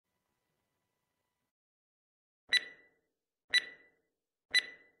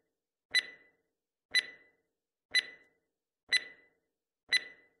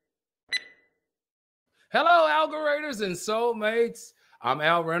Hello, algoriters and soulmates. I'm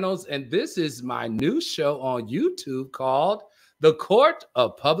Al Reynolds, and this is my new show on YouTube called The Court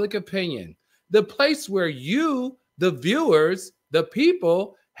of Public Opinion, the place where you, the viewers, the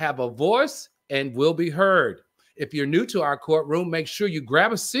people, have a voice and will be heard. If you're new to our courtroom, make sure you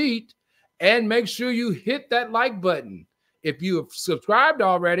grab a seat and make sure you hit that like button. If you have subscribed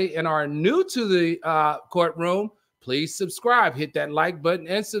already and are new to the courtroom, please subscribe. Hit that like button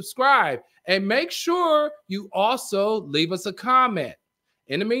and subscribe. And make sure you also leave us a comment.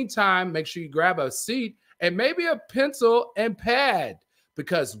 In the meantime, make sure you grab a seat and maybe a pencil and pad,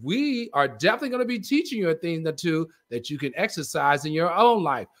 because we are definitely going to be teaching you a thing or two that you can exercise in your own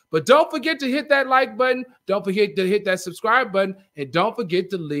life. But don't forget to hit that like button. Don't forget to hit that subscribe button. And don't forget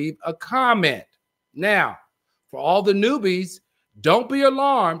to leave a comment. Now, for all the newbies, don't be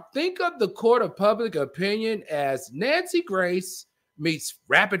alarmed. Think of the Court of Public Opinion as Nancy Grace meets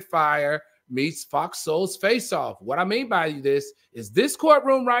Rapid Fire meets Fox Soul's Face Off. What I mean by this is this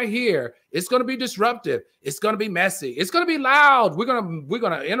courtroom right here, it's going to be disruptive. It's going to be messy. It's going to be loud. We're going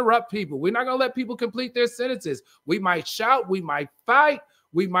to interrupt people. We're not going to let people complete their sentences. We might shout. We might fight.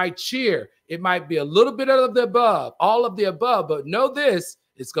 We might cheer. It might be a little bit of the above, all of the above, but know this,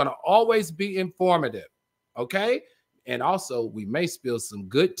 it's going to always be informative. Okay? And also, we may spill some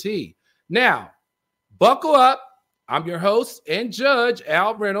good tea. Now, buckle up. I'm your host and judge,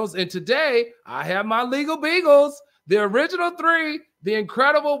 Al Reynolds, and today I have my legal beagles, the original three, the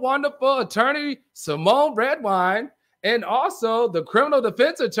incredible, wonderful attorney, Symone Redwine, and also the criminal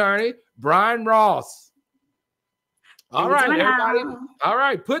defense attorney, Brian Ross. All right, everybody. All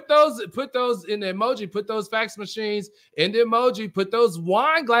right, put those in the emoji, put those fax machines in the emoji, put those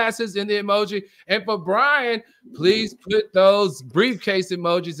wine glasses in the emoji, and for Brian, please put those briefcase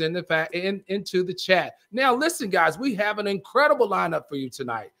emojis into the chat. Now, listen, guys, we have an incredible lineup for you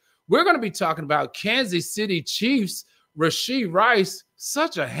tonight. We're going to be talking about Kansas City Chiefs, Rashee Rice,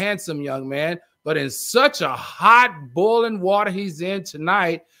 such a handsome young man, but in such a hot boiling water he's in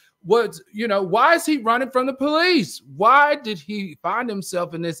tonight. Why is he running from the police? Why did he find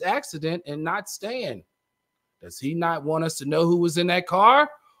himself in this accident and not stand? Does he not want us to know who was in that car?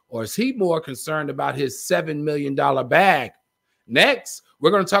 Or is he more concerned about his $7 million bag? Next, we're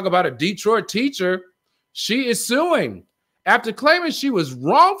going to talk about a Detroit teacher. She is suing after claiming she was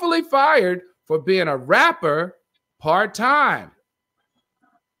wrongfully fired for being a rapper part-time.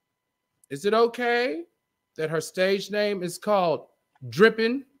 Is it okay that her stage name is called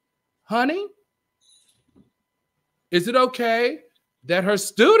Drippin' Honey? Is it okay that her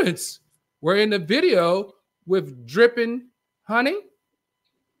students were in the video with Drippin' Honey?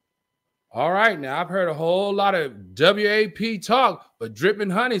 All right, now I've heard a whole lot of WAP talk, but Drippin'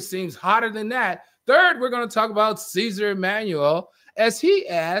 Honey seems hotter than that. Third, we're going to talk about Caesar Emanuel, as he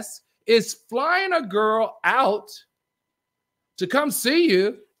asks, is flying a girl out to come see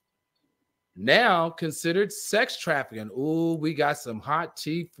you now considered sex trafficking? Ooh, we got some hot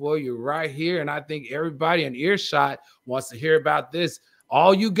tea for you right here. And I think everybody in earshot wants to hear about this.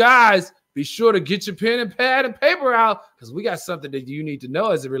 All you guys, be sure to get your pen and pad and paper out, because we got something that you need to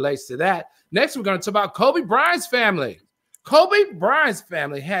know as it relates to that. Next, we're going to talk about Kobe Bryant's family. Kobe Bryant's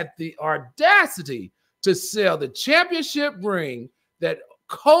family had the audacity to sell the championship ring that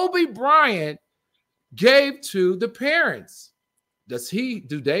Kobe Bryant gave to the parents. Do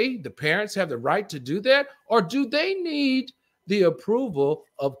the parents have the right to do that? Or do they need the approval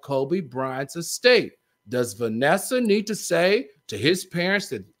of Kobe Bryant's estate? Does Vanessa need to say to his parents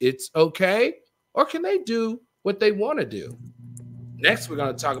that it's okay? Or can they do what they want to do? Next, we're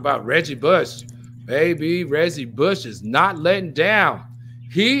going to talk about Reggie Bush. Baby, Reggie Bush is not letting down.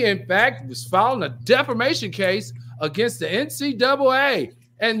 He, in fact, was filing a defamation case against the NCAA.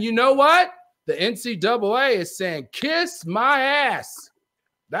 And you know what? The NCAA is saying, kiss my ass.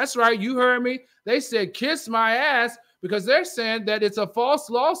 That's right. You heard me. They said, kiss my ass, because they're saying that it's a false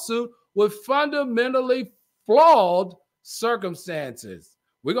lawsuit with fundamentally flawed circumstances.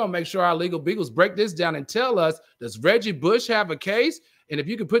 We're going to make sure our legal beagles break this down and tell us, does Reggie Bush have a case? And if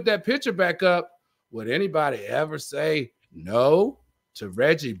you could put that picture back up, would anybody ever say no to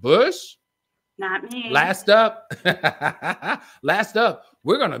Reggie Bush? Not me. Last up,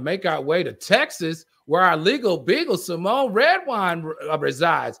 we're going to make our way to Texas, where our legal beagle, Symone Redwine,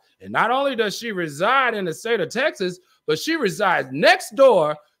 resides. And not only does she reside in the state of Texas, but she resides next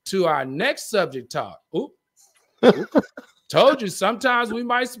door to our next subject talk. Oop. Told you, sometimes we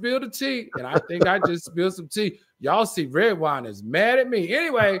might spill the tea, and I think I just spilled some tea. Y'all see Redwine is mad at me.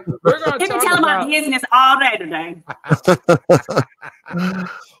 Anyway, we're going to talk about business all day today.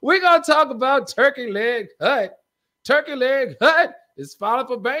 We're going to talk about Turkey Leg Hut. Turkey Leg Hut is filing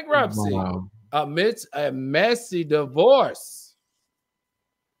for bankruptcy. Wow. amidst a messy divorce.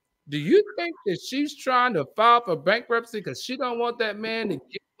 Do you think that she's trying to file for bankruptcy because she don't want that man to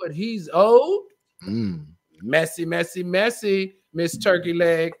get what he's owed? Messy, messy, messy, Miss Turkey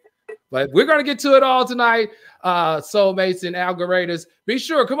Leg. But we're going to get to it all tonight, soulmates and algoriters. Be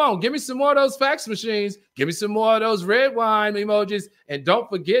sure, come on, give me some more of those fax machines. Give me some more of those red wine emojis. And don't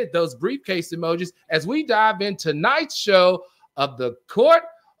forget those briefcase emojis as we dive into tonight's show of the Court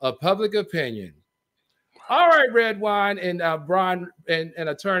of Public Opinion. All right, Redwine and Brian and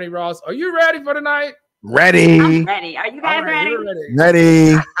Attorney Ross, are you ready for tonight? Ready. I'm ready. Are you guys ready?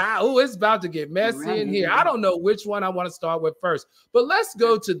 Ready. Oh, it's about to get messy in here. I don't know which one I want to start with first, but let's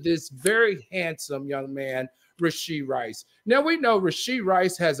go to this very handsome young man, Rashee Rice. Now, we know Rashee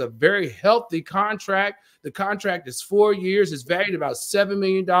Rice has a very healthy contract. The contract is 4 years. It's valued about $7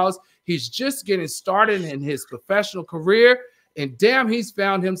 million. He's just getting started in his professional career, and damn, he's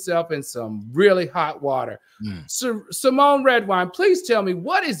found himself in some really hot water. So, Symone Redwine, please tell me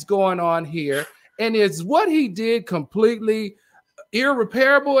what is going on here. And is what he did completely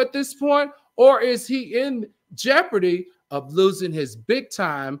irreparable at this point, or is he in jeopardy of losing his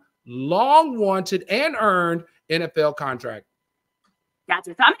big-time, long-wanted and earned NFL contract?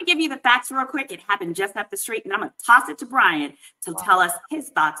 Gotcha. So I'm going to give you the facts real quick. It happened just up the street, and I'm going to toss it to Brian to tell us his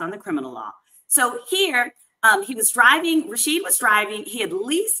thoughts on the criminal law. So here, he was driving, Rashid was driving. He had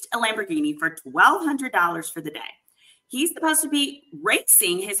leased a Lamborghini for $1,200 for the day. He's supposed to be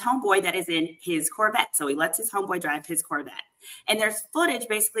racing his homeboy that is in his Corvette. So he lets his homeboy drive his Corvette. And there's footage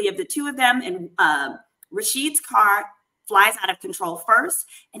basically of the two of them. And Rashid's car flies out of control first.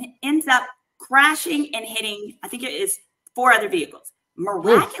 And it ends up crashing and hitting, I think it is 4 other vehicles.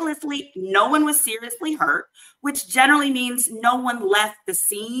 Miraculously, no one was seriously hurt, which generally means no one left the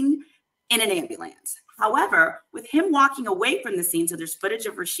scene in an ambulance. However, with him walking away from the scene, so there's footage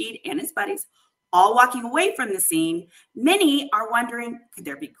of Rashid and his buddies all walking away from the scene, many are wondering, could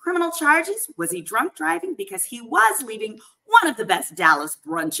there be criminal charges? Was he drunk driving? Because he was leaving one of the best Dallas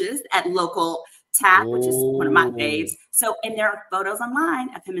brunches at Local Tap, which is one of my faves. So, and there are photos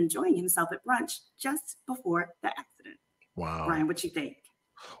online of him enjoying himself at brunch just before the accident. Wow. Brian, what you think?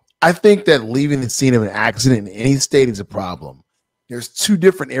 I think that leaving the scene of an accident in any state is a problem. There's 2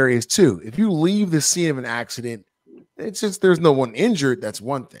 different areas too. If you leave the scene of an accident, it's just there's no one injured, that's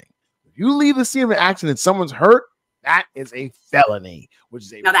one thing. If you leave the scene of an accident, someone's hurt, that is a felony, which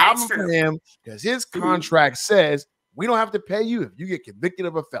is a problem for him because his contract says we don't have to pay you if you get convicted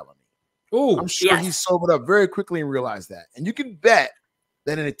of a felony. Oh, I'm sure he sobered up very quickly and realized that. And you can bet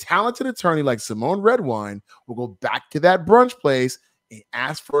that a talented attorney like Symone Redwine will go back to that brunch place and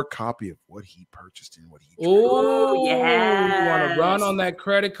ask for a copy of what he purchased and what he Oh, yeah. You want to run on that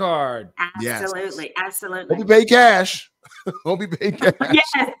credit card. Absolutely. Yes. Absolutely. Hope you pay cash. Hope you pay cash.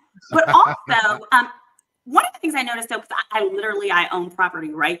 Yes. But also, one of the things I noticed, though, because I own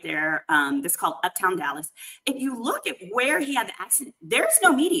property right there. This is called Uptown Dallas. If you look at where he had the accident, there's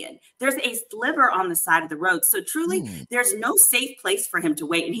no median. There's a sliver on the side of the road. So truly, there's no safe place for him to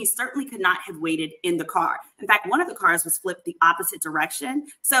wait. And he certainly could not have waited in the car. In fact, one of the cars was flipped the opposite direction.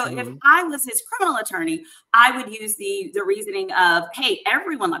 So if I was his criminal attorney, I would use the reasoning of, hey,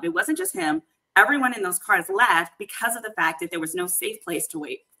 everyone left. It wasn't just him. Everyone in those cars left because of the fact that there was no safe place to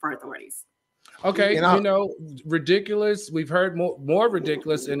wait for authorities. Okay, you know, ridiculous. We've heard more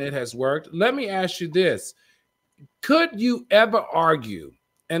ridiculous, and it has worked. Let me ask you this. Could you ever argue,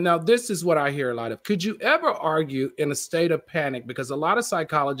 and now this is what I hear a lot of, could you ever argue in a state of panic? Because a lot of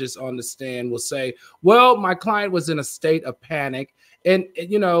psychologists on the stand will say, well, my client was in a state of panic. And,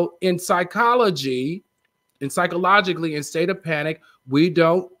 you know, in psychologically, in state of panic, we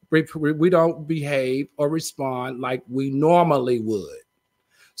don't behave or respond like we normally would.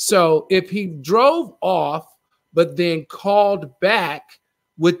 So if he drove off, but then called back,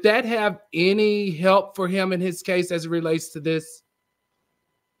 would that have any help for him in his case as it relates to this?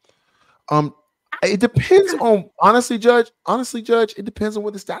 It depends on, honestly, Judge, it depends on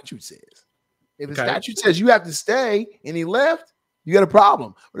what the statute says. If the statute says you have to stay and he left, you got a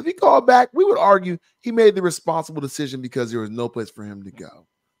problem. But if he called back, we would argue he made the responsible decision because there was no place for him to go.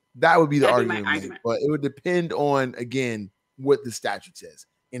 That would be the argument. But it would depend on, again, what the statute says.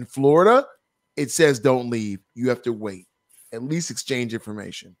 In Florida, it says don't leave. You have to wait. At least exchange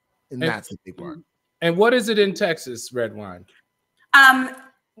information. And that's the big part. And what is it in Texas, Redwine?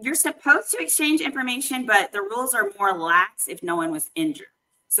 You're supposed to exchange information, but the rules are more lax if no one was injured.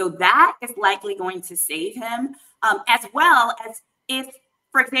 So that is likely going to save him, as well as if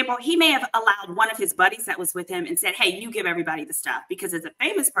for example, he may have allowed one of his buddies that was with him and said, hey, you give everybody the stuff, because as a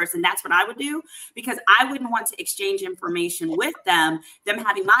famous person, that's what I would do, because I wouldn't want to exchange information with them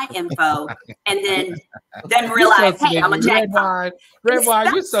having my info, and then realize, hey, I'm a jackpot.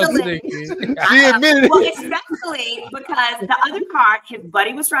 Redwine, you're so sneaky. Well, especially because the other car, his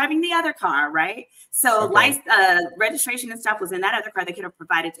buddy was driving the other car, right? So registration and stuff was in that other car they could have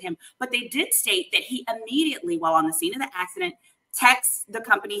provided to him. But they did state that he immediately, while on the scene of the accident, texted the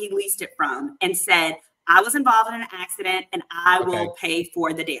company he leased it from and said, I was involved in an accident and I will pay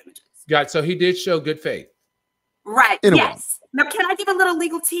for the damages. Got it. So he did show good faith. Right. Yes. Now, can I give a little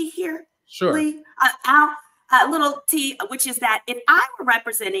legal tea here? Sure. Lee? A little tea, which is that if I were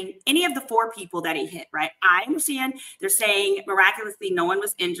representing any of the 4 people that he hit, right? I understand they're saying miraculously no one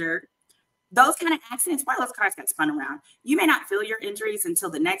was injured. Those kind of accidents, why those cars got spun around, you may not feel your injuries until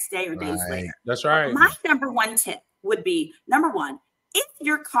the next day or days later. That's right. My number 1 tip would be, number 1, if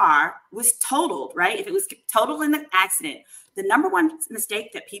your car was totaled, right? If it was totaled in the accident, the number 1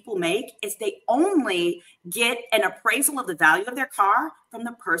 mistake that people make is they only get an appraisal of the value of their car from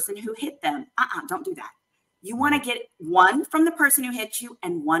the person who hit them. Don't do that. You want to get 1 from the person who hit you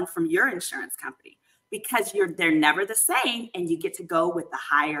and 1 from your insurance company, because they're never the same, and you get to go with the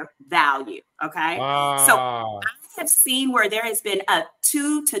higher value. Okay. So I have seen where there has been a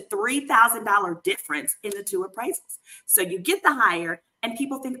 $2,000 to $3,000 difference in the 2 appraisals. So you get the higher, and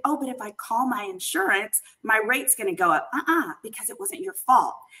people think, oh, but if I call my insurance, my rate's going to go up. Because it wasn't your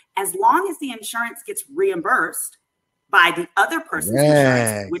fault. As long as the insurance gets reimbursed by the other person's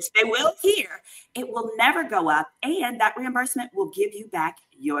insurance, which they will here, it will never go up, and that reimbursement will give you back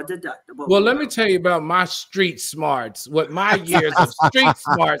your deductible. Well, let me tell you about my street smarts, what my years of street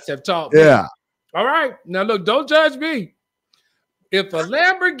smarts have taught me. Yeah. All right. Now, look, don't judge me. If a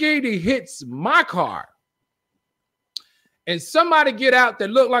Lamborghini hits my car and somebody get out that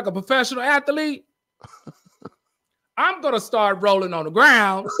look like a professional athlete, I'm going to start rolling on the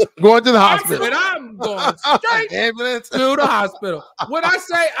ground. Going to the hospital. And I'm going straight to the hospital. When I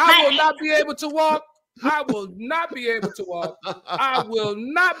say I will not be able to walk, I will not be able to walk. I will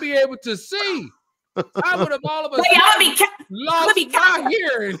not be able to see. I would have all of us lost my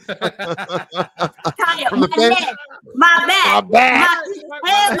hearing. My back.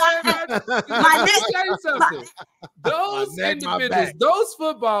 Those individuals, those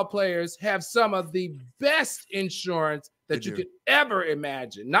football players have some of the best insurance that you could ever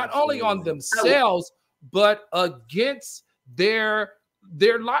imagine. Not only on themselves, but against their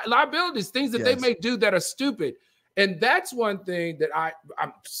liabilities, things that they may do that are stupid. And that's one thing that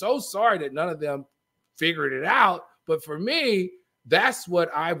I'm so sorry that none of them figured it out. But for me, that's what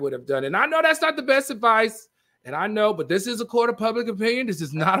I would have done. And I know that's not the best advice. And I know, but this is a court of public opinion. This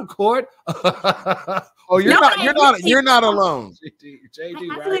is not a court. You're not alone. JD,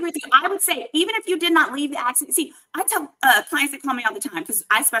 I agree with you. I would say, even if you did not leave the accident, see, I tell clients that call me all the time, because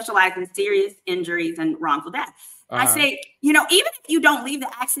I specialize in serious injuries and wrongful death. I say, even if you don't leave the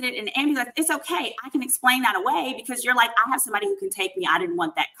accident in the ambulance, it's okay. I can explain that away, because you're like, I have somebody who can take me. I didn't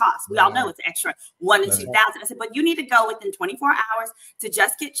want that cost. We all know it's extra $1,000 to $2,000. I said, but you need to go within 24 hours to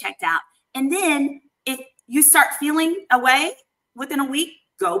just get checked out. And then if you start feeling away within a week,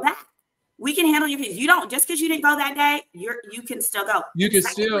 go back. We can handle your case. You don't, just because you didn't go that day, you can still go. You can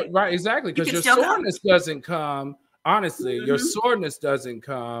still, right, exactly. Because your soreness doesn't come, honestly, your soreness doesn't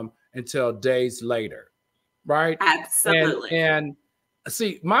come until days later. Right. Absolutely. And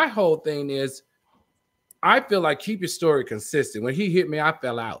see, my whole thing is, I feel like keep your story consistent. When he hit me, I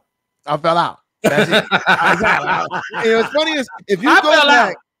fell out. That's it. I fell out. And what's funny is, if you I go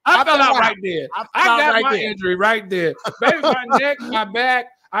back, I fell out right there. I got my injury right there. Baby, my neck, my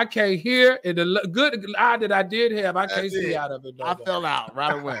back, I can't hear. And the good eye that I did have, I can't see out of it. I fell out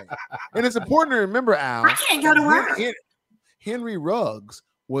right away. And it's important to remember, Al, I can't go to work. Henry Ruggs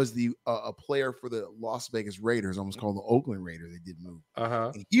was a player for the Las Vegas Raiders, almost called the Oakland Raiders. They did move.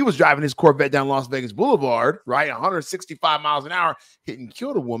 And he was driving his Corvette down Las Vegas Boulevard, right, 165 miles an hour, hit and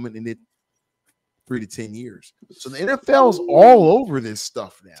killed a woman, and did 3 to 10 years. So the NFL's all over this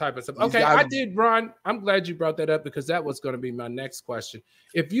stuff now. Type of stuff. Okay, I did, Ron. I'm glad you brought that up, because that was going to be my next question.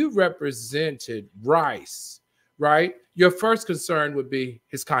 If you represented Rice, right, your first concern would be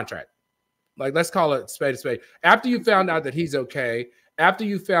his contract. Like, let's call it spade a spade. After you found out that he's okay, after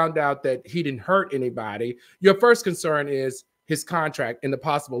you found out that he didn't hurt anybody, your first concern is his contract and the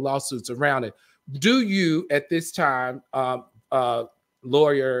possible lawsuits around it. Do you, at this time,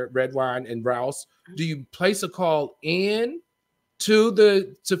 lawyer Redwine and Rouse, do you place a call in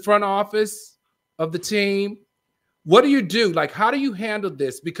to front office of the team? What do you do? Like, how do you handle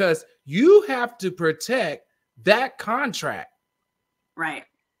this? Because you have to protect that contract. Right.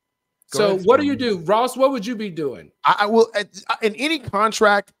 So what do you do, Ross? What would you be doing? I will, in any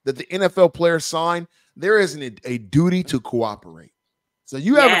contract that the NFL players sign, there is a duty to cooperate. So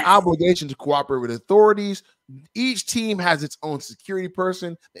you have an obligation to cooperate with authorities. Each team has its own security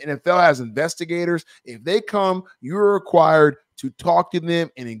person. The NFL has investigators. If they come, you're required to talk to them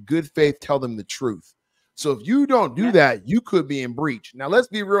and in good faith tell them the truth. So if you don't do that, you could be in breach. Now let's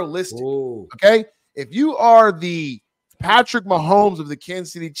be realistic. Ooh. Okay. If you are the Patrick Mahomes of the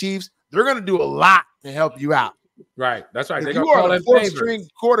Kansas City Chiefs, they're going to do a lot to help you out. Right. That's right. If you are a fourth-string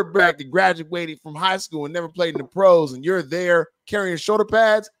quarterback that graduated from high school and never played in the pros, and you're there carrying shoulder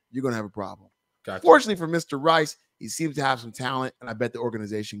pads, you're going to have a problem. Gotcha. Fortunately for Mr. Rice, he seems to have some talent, and I bet the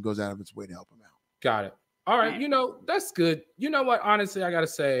organization goes out of its way to help him out. Got it. All right. You know, that's good. You know what? Honestly, I got to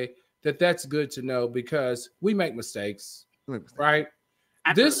say that's good to know because we make mistakes, right?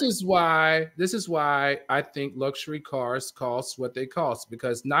 Absolutely. This is why I think luxury cars cost what they cost,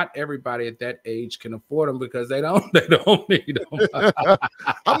 because not everybody at that age can afford them because they don't need them.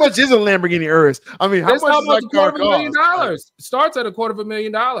 How much is a Lamborghini Urus? I mean, how much is $250,000? Starts at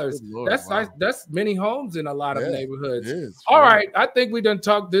 $250,000. That's many homes in a lot of neighborhoods. All right, I think we done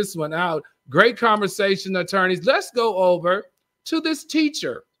talked this one out. Great conversation, attorneys. Let's go over to this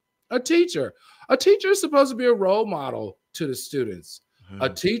teacher. A teacher is supposed to be a role model to the students. A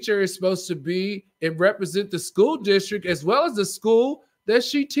teacher is supposed to be and represent the school district as well as the school that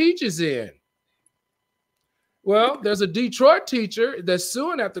she teaches in. Well, there's a Detroit teacher that's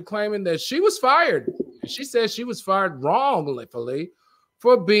suing after claiming that she was fired. She says she was fired wrongfully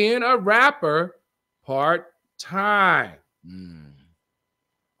for being a rapper part-time.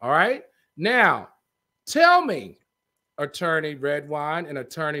 All right. Now, tell me, Attorney Redwine and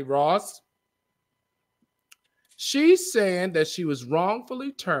Attorney Ross, she's saying that she was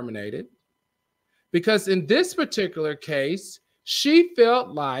wrongfully terminated because in this particular case, she felt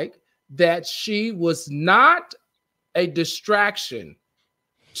like that she was not a distraction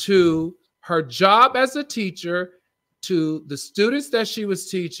to her job as a teacher, to the students that she was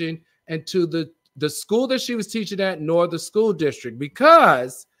teaching, and to the school that she was teaching at, nor the school district,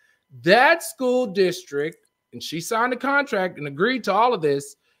 because that school district, and she signed a contract and agreed to all of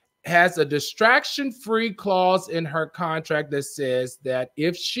this, has a distraction-free clause in her contract that says that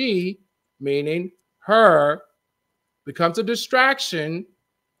if she, meaning her, becomes a distraction,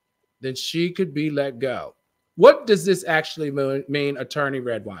 then she could be let go. What does this actually mean, Attorney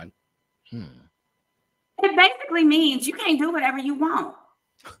Redwine? It basically means you can't do whatever you want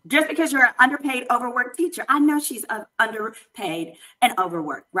just because you're an underpaid, overworked teacher. I know she's underpaid and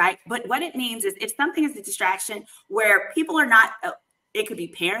overworked, right? But what it means is if something is a distraction where people are not it could be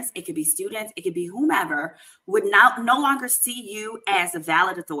parents, it could be students, it could be whomever, would no longer see you as a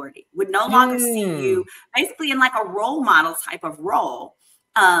valid authority, would no longer see you basically in like a role model type of role,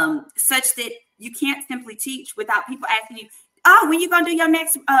 such that you can't simply teach without people asking you, oh, when you going to do your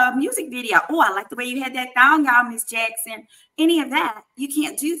next music video? Oh, I like the way you had that thong on, Miss Jackson. Any of that, you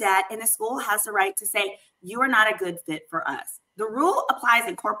can't do that. And the school has the right to say, you are not a good fit for us. The rule applies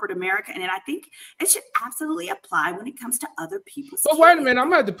in corporate America, and I think it should absolutely apply when it comes to other people's. But wait a minute, I'm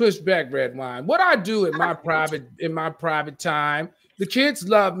gonna have to push back, Redwine. What I do in my private time, the kids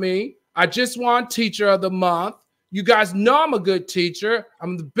love me. I just won Teacher of the Month. You guys know I'm a good teacher.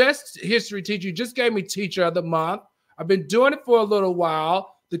 I'm the best history teacher. You just gave me Teacher of the Month. I've been doing it for a little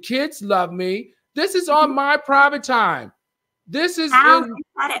while. The kids love me. This is on my private time. This is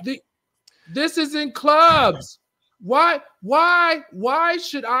in clubs. Why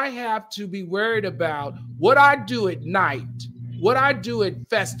should I have to be worried about what I do at night, what I do at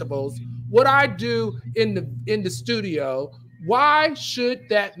festivals, what I do in the studio? Why should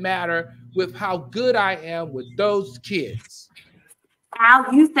that matter with how good I am with those kids?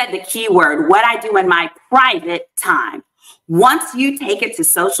 Al, you said the key word, what I do in my private time. Once you take it to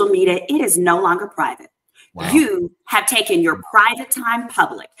social media, it is no longer private. Wow. You have taken your private time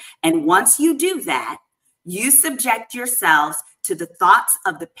public. And once you do that, you subject yourselves to the thoughts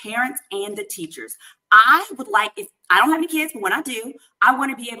of the parents and the teachers. I would like, if I don't have any kids, but when I do, I want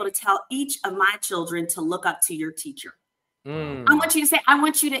to be able to tell each of my children to look up to your teacher. I want you to say, I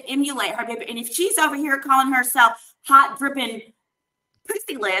want you to emulate her, baby. And if she's over here calling herself hot, dripping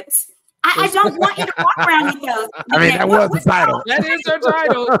pussy lips, I don't want you to walk around with those. I mean, that was the title. That is her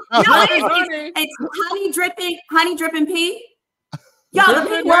title. No, it's honey dripping pee. Y'all, the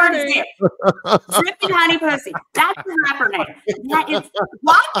big word is there. Dripping honey pussy. That's the rapper name.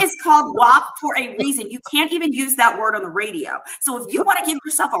 WAP is called WAP for a reason. You can't even use that word on the radio. So if you want to give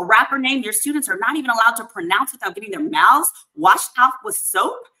yourself a rapper name your students are not even allowed to pronounce without getting their mouths washed out with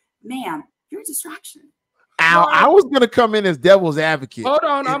soap, ma'am, you're a distraction. Now, I was going to come in as devil's advocate. Hold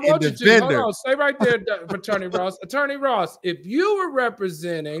on, I want you to. Hold on, stay right there, Attorney Ross. Attorney Ross, if you were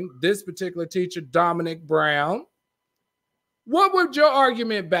representing this particular teacher, Dominic Brown, what would your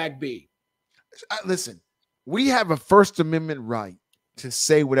argument back be? Listen, we have a First Amendment right to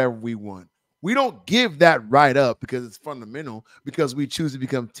say whatever we want. We don't give that right up because it's fundamental, because we choose to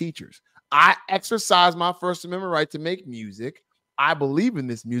become teachers. I exercise my First Amendment right to make music. I believe in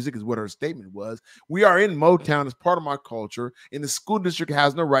this music is what her statement was. We are in Motown as part of my culture, and the school district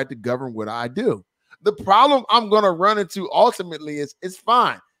has no right to govern what I do. The problem I'm going to run into ultimately is it's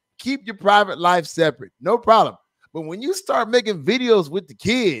fine. Keep your private life separate. No problem. But when you start making videos with the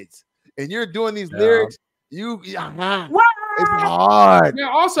kids and you're doing these lyrics, it's hard.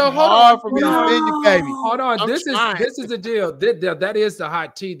 Now, also, it's hard for me to defend you, baby. Hold on. This is the deal. That is the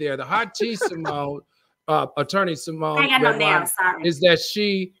hot tea there. The hot tea, Symone, Attorney Symone, Redwine, is that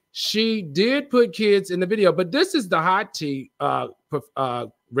she did put kids in the video, but this is the hot tea,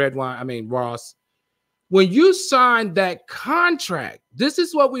 Redwine. Ross. When you sign that contract, this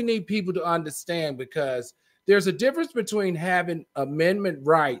is what we need people to understand, because there's a difference between having amendment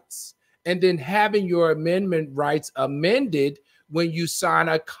rights and then having your amendment rights amended when you sign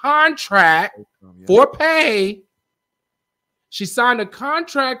a contract for pay. She signed a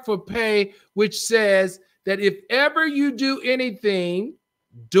contract for pay, which says that if ever you do anything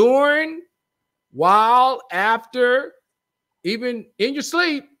during, while, after, even in your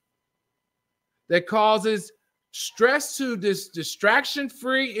sleep, that causes stress to this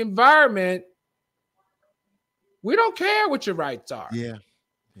distraction-free environment, we don't care what your rights are. Yeah.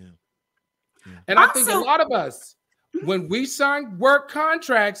 And also, I think a lot of us, when we sign work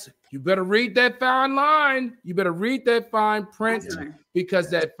contracts, you better read that fine line. You better read that fine print,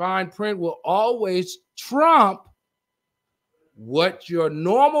 because that fine print will always trump what your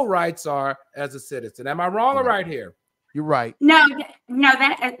normal rights are as a citizen. Am I wrong or right here? You're right. No,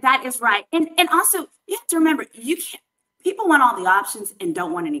 that is right. And also, you have to remember, people want all the options and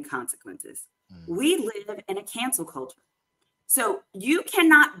don't want any consequences. We live in a cancel culture. So you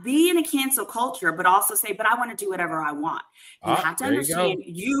cannot be in a cancel culture, but also say, but I want to do whatever I want. You have to understand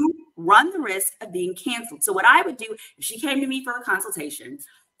you run the risk of being canceled. So what I would do, if she came to me for a consultation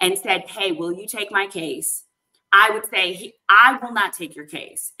and said, hey, will you take my case? I would say, I will not take your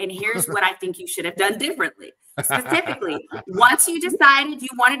case. And here's what I think you should have done differently. Specifically, once you decided you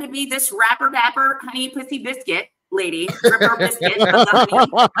wanted to be this rapper dapper honey pussy biscuit lady, ripper biscuit, not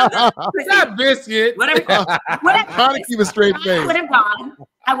biscuit, whatever. Trying to keep a straight face.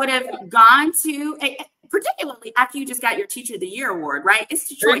 I would have gone to, particularly after you just got your Teacher of the Year award, right? It's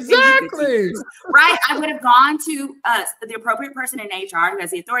the choice. Exactly. Right. I would have gone to the appropriate person in HR who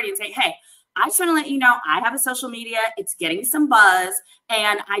has the authority and say, hey, I just want to let you know I have a social media. It's getting some buzz.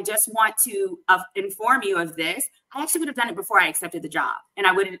 And I just want to inform you of this. I actually would have done it before I accepted the job. And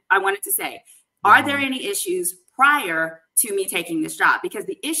I wanted to say, are there any issues prior to me taking this job? Because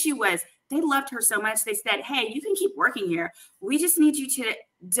the issue was they loved her so much. They said, hey, you can keep working here. We just need you to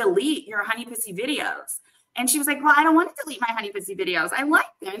delete your honey pussy videos. And she was like, well, I don't want to delete my honey pussy videos. I like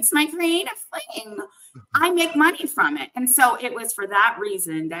them. It's my creative thing. I make money from it. And so it was for that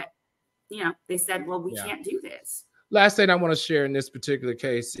reason that, they said, well, we can't do this. Last thing I want to share in this particular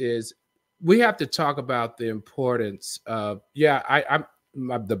case is we have to talk about the importance of,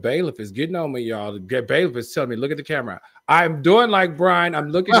 the bailiff is getting on me, y'all. The bailiff is telling me, look at the camera. I'm doing like Brian. I'm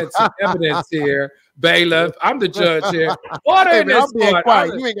looking at some evidence here. Bailiff, I'm the judge here. Order in this court.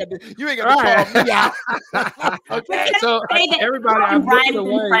 You ain't got to call me out. Okay, so everybody, I'm looking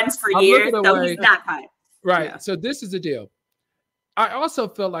away. Friends for years, so he's not quiet. Right. Yeah. So this is the deal. I also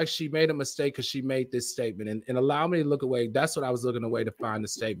felt like she made a mistake because she made this statement, and allow me to look away. That's what I was looking away to find the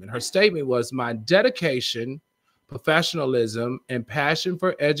statement. Her statement was, my dedication, professionalism, and passion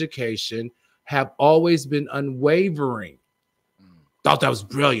for education have always been unwavering. Thought that was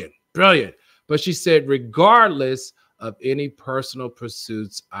brilliant. But she said, regardless of any personal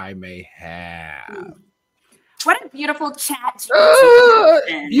pursuits I may have. What a beautiful chat.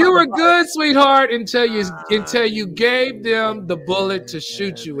 You were good, sweetheart, until you gave them the bullet to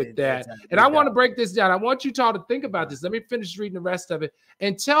shoot you with that. And I want to break this down. I want you all to think about this. Let me finish reading the rest of it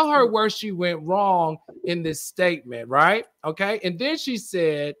and tell her where she went wrong in this statement, right? Okay. And then she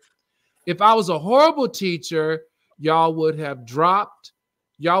said, if I was a horrible teacher, y'all would have dropped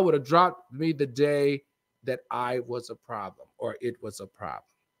me the day that I was a problem, or it was a problem.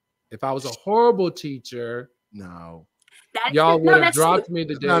 If I was a horrible teacher, y'all would have dropped me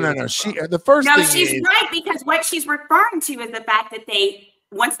the day. No. She's right, because what she's referring to is the fact that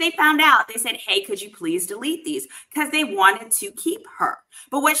once they found out, they said, hey, could you please delete these? Because they wanted to keep her.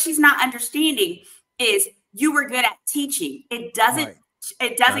 But what she's not understanding is you were good at teaching. It doesn't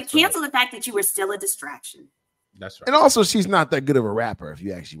cancel the fact that you were still a distraction. That's right. And also, she's not that good of a rapper. If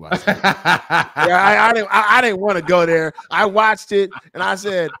you actually watch it. Yeah, I didn't want to go there. I watched it and I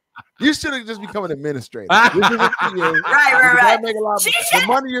said, you should have just become an administrator. Right. Make a lot of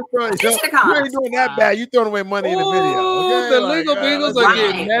money you're throwing. You ain't doing that bad. You're throwing away money in the video. Okay? The legal beagles are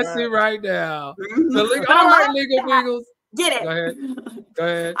getting messy right now. All right, legal beagles. Get it. Go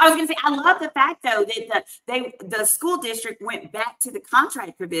ahead. I was going to say, I love the fact, though, that the school district went back to the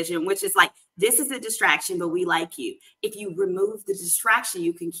contract provision, which is like, this is a distraction, but we like you. If you remove the distraction,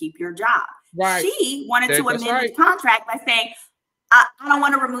 you can keep your job. Right. She wanted to amend the contract by saying, I don't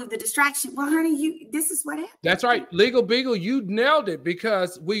want to remove the distraction. Well, honey, this is what happened. That's right. Legal Beagle, you nailed it,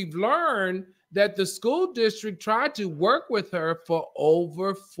 because we've learned that the school district tried to work with her for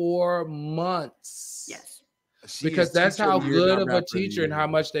over 4 months. Yes. Because that's how good of a teacher and how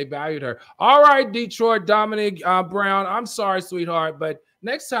much they valued her. All right, Detroit, Dominic Brown, I'm sorry, sweetheart, but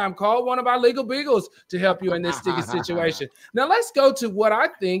next time, call one of our legal beagles to help you in this sticky situation. Now, let's go to what I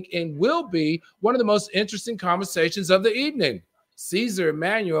think and will be one of the most interesting conversations of the evening. Caesar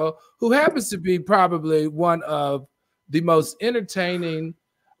Emmanuel, who happens to be probably one of the most entertaining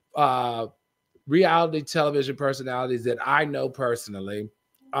reality television personalities that I know personally.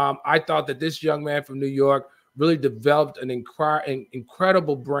 I thought that this young man from New York really developed an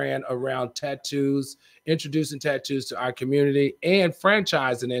incredible brand around tattoos, introducing tattoos to our community and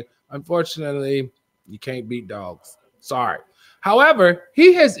franchising it. Unfortunately, you can't beat dogs. Sorry. However,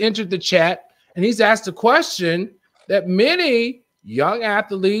 he has entered the chat and he's asked a question that many young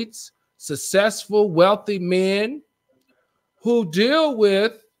athletes, successful, wealthy men who deal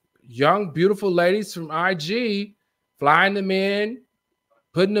with young, beautiful ladies from IG, flying them in,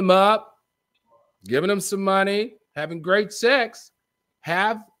 putting them up, giving them some money, having great sex,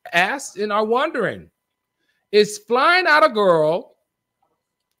 have asked and are wondering, is flying out a girl,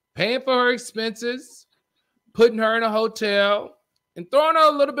 paying for her expenses, putting her in a hotel, and throwing her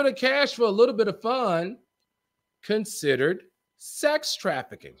a little bit of cash for a little bit of fun considered sex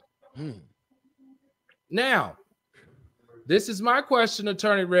trafficking? Now, this is my question,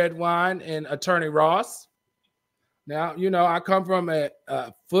 Attorney Redwine and Attorney Ross. Now, you know, I come from a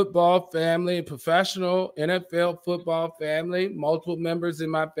football family, professional NFL football family, multiple members in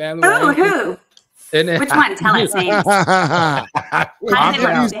my family. Oh, who? And then, which one? Tell us names. Calm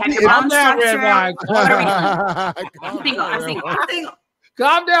down, Redwine. I'm single.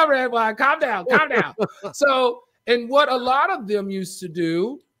 Calm down, Redwine. Calm down. So, and what a lot of them used to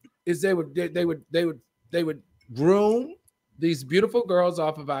do is they would groom these beautiful girls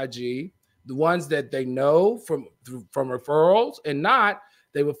off of IG, the ones that they know from referrals, and not,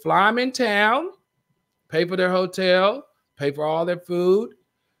 they would fly them in town, pay for their hotel, pay for all their food,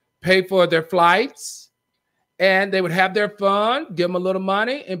 pay for their flights, and they would have their fun, give them a little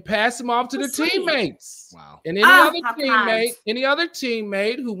money, and pass them off to their teammates. Wow. And any other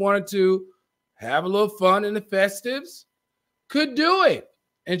teammate who wanted to have a little fun in the festives could do it.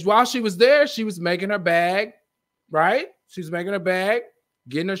 And while she was there, she was making her bag, right? She was making her bag,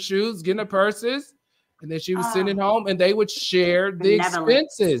 getting her shoes, getting her purses, and then she was sending home, and they would share the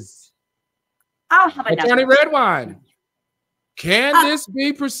expenses. Attorney Redwine, can this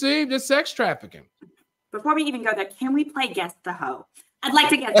be perceived as sex trafficking? Before we even go there, can we play Guess the Hoe? I'd like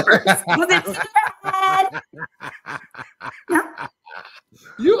to guess first. Was it bad? No?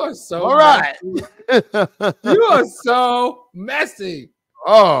 You are so all right. You are so messy.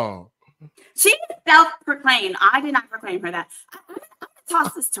 Oh. She self-proclaimed. I did not proclaim her that. I'm going to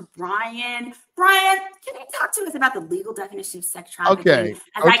toss this to Brian. Brian, can you talk to us about the legal definition of sex trafficking? Okay.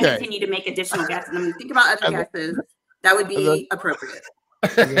 As I continue to make additional guesses, I'm going to think about other guesses that would be appropriate.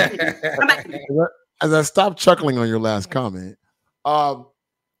 As I stop chuckling on your last comment, the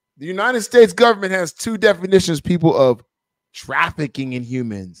United States government has two definitions, people, of trafficking in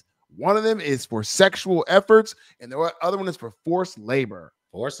humans. One of them is for sexual efforts, and the other one is for forced labor.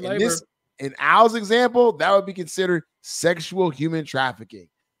 Forced labor. In Al's example, that would be considered sexual human trafficking.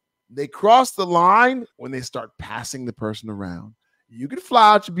 They cross the line when they start passing the person around. You could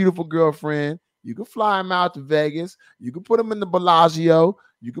fly out your beautiful girlfriend. You could fly them out to Vegas. You could put them in the Bellagio.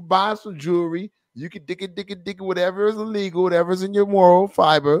 You could buy them some jewelry. You could dig it, whatever is illegal, whatever's in your moral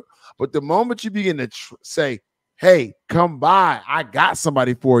fiber. But the moment you begin to say, hey, come by, I got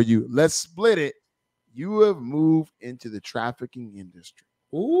somebody for you, let's split it, you have moved into the trafficking industry.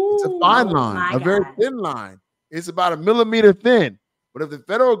 Ooh, it's a fine line, a very thin line. It's about 1 millimeter thin. But if the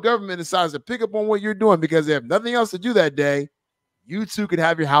federal government decides to pick up on what you're doing because they have nothing else to do that day, you too could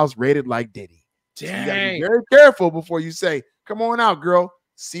have your house raided like Diddy. So you gotta be very careful before you say, come on out, girl.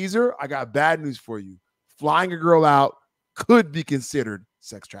 Caesar, I got bad news for you. flying a girl out could be considered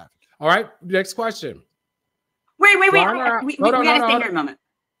sex trafficking. All right, next question. Wait. We Hold on, gotta stay here a moment.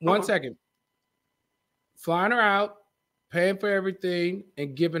 One second. Flying her out, paying for everything,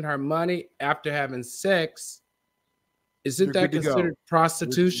 and giving her money after having sex. Isn't that considered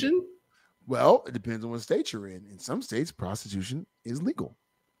prostitution? Well, it depends on what state you're in. In some states, prostitution is legal.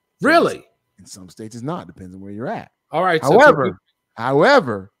 Really? In some states, it's not. Depends on where you're at. All right.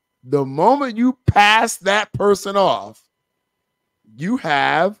 However, the moment you pass that person off, you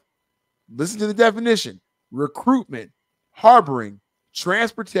have, listen to the definition, recruitment, harboring,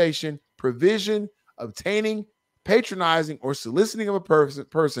 transportation, provision, obtaining, patronizing, or soliciting of a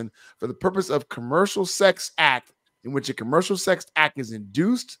person for the purpose of commercial sex act in which a commercial sex act is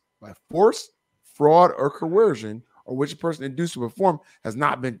induced by force, fraud, or coercion, or which a person induced to perform has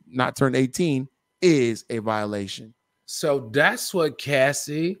not turned 18 is a violation. So that's what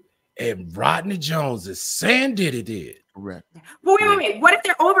Cassie and Rodney Jones is saying Diddy did. Correct. Well, wait. What if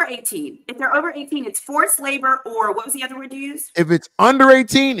they're over 18? If they're over 18, it's forced labor, or what was the other word you used? If it's under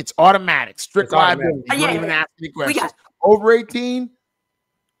 18, it's automatic. Strict liability. You don't even ask any questions. Over 18,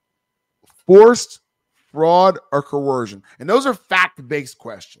 forced, fraud, or coercion. And those are fact-based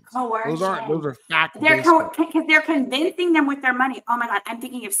questions. Coercion. Those are fact-based because they're convincing them with their money. Oh my God, I'm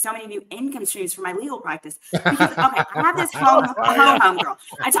thinking of so many new income streams for my legal practice. Because, okay, I have this home girl.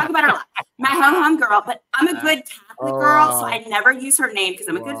 I talk about her a lot. My home girl, but I'm a good Catholic girl, so I never use her name because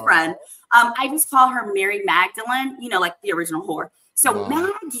I'm a good friend. I just call her Mary Magdalene, like the original whore. So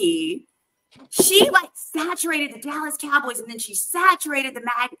Maggie, she like saturated the Dallas Cowboys, and then she saturated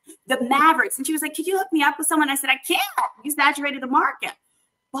the Mavericks. And she was like, "Could you hook me up with someone?" I said, "I can't. You saturated the market."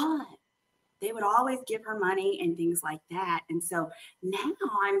 But they would always give her money and things like that. And so now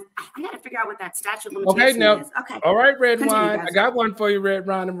I got to figure out what that statute of limitation is. Okay. All right, Redwine. I got one for you,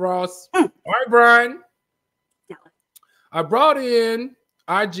 Redwine and Ross. All right, Brian. Yeah. I brought in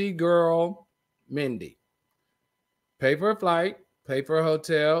IG girl Mindy. Pay for a flight. Pay for a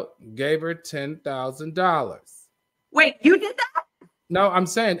hotel, gave her $10,000. Wait, you did that? No, I'm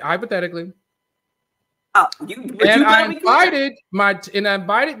saying hypothetically. Oh, I invited my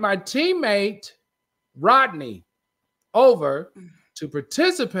teammate Rodney over to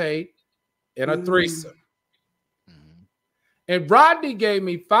participate in a threesome. And Rodney gave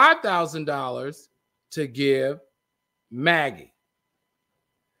me $5,000 to give Maggie.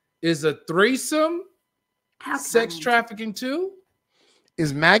 Is a threesome sex trafficking too?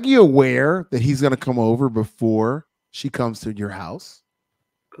 Is Maggie aware that he's going to come over before she comes to your house?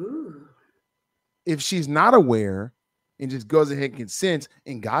 Ooh. If she's not aware and just goes ahead and consents,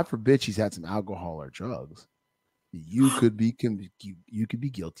 and God forbid she's had some alcohol or drugs, you could be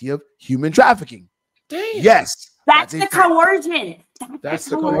guilty of human trafficking. Damn. Yes. That's the coercion. That's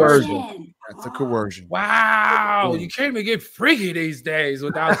the coercion. That's the coercion. Wow. You can't even get freaky these days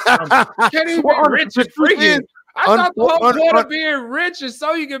without you can't even be rich and freaky. I thought the whole point of being rich is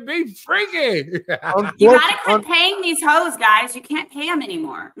so you can be freaky. You gotta quit paying these hoes, guys. You can't pay them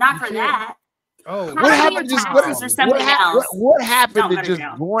anymore. Not for that. Oh, what happened to just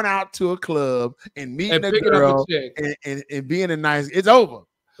going out to a club and meeting a girl and being a nice? It's over,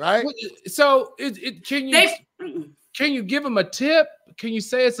 right? So can you give them a tip? Can you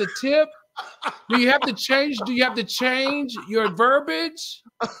say it's a tip? Do you have to change? Do you have to change your verbiage?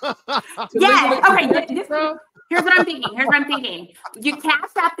 Yeah. Okay. Here's what I'm thinking. You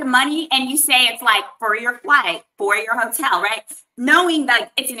cash out the money and you say it's like for your flight, for your hotel, right? Knowing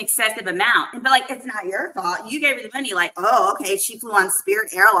that it's an excessive amount. But like, it's not your fault. You gave her the money like, oh, okay, she flew on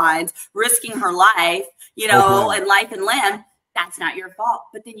Spirit Airlines, risking her life, and life and limb. That's not your fault.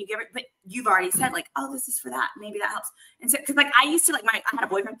 But then you give it, but you've already said like, oh, this is for that. Maybe that helps. And so, because like I used to I had a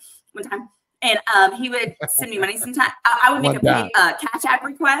boyfriend one time and he would send me money sometimes. I would make a Cash App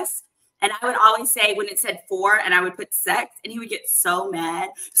request. And I would always say when it said for, and I would put sex, and he would get so mad.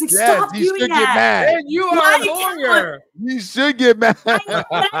 He's like, stop doing that. And you are a lawyer. You should get mad. Fine, because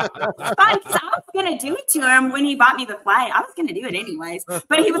I was going to do it to him when he bought me the flight. I was going to do it anyways.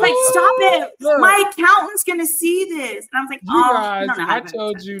 But he was like, stop it. Look, my accountant's going to see this. And I was like, guys, I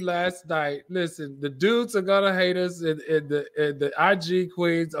told you last night, listen, the dudes are going to hate us, and the IG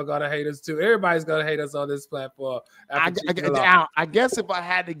queens are going to hate us too. Everybody's going to hate us on this platform. I guess if I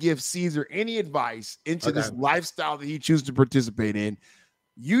had to give Caesar any advice into this lifestyle that he chooses to participate in,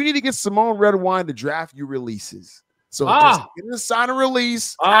 you need to get Symone Redwine to draft your releases. So just get a sign a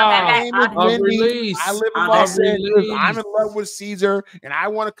release. I live in Los Angeles. I'm in love with Caesar, and I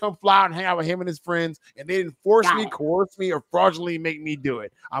want to come fly out and hang out with him and his friends. And they didn't force me, coerce me, or fraudulently make me do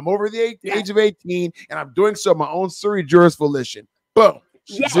it. I'm over the age of 18, and I'm doing so of my own Surrey juris volition. Boom.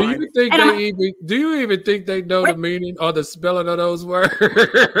 Yes. Do you think do you even think they know the meaning or the spelling of those words?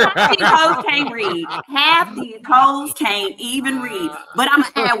 Half these hoes can't read. Half these hoes can't even read. But I'm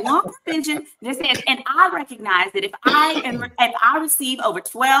gonna add one provision that says, and I recognize that if I receive over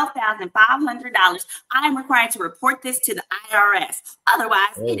 $12,500, I am required to report this to the IRS.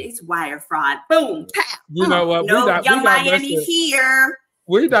 Otherwise, it is wire fraud. Boom. Pow. You know what? No Young Miami here.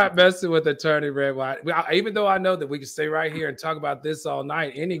 We're not messing with Attorney Redwine. Even though I know that we can stay right here and talk about this all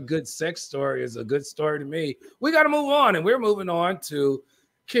night, any good sex story is a good story to me. We got to move on, and we're moving on to,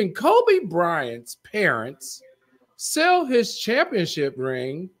 can Kobe Bryant's parents sell his championship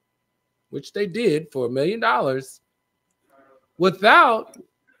ring, which they did for $1 million, without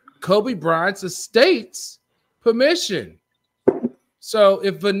Kobe Bryant's estate's permission? So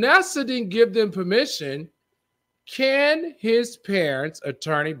if Vanessa didn't give them permission, can his parents,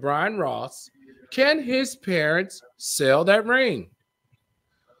 attorney Brian Ross, can his parents sell that ring?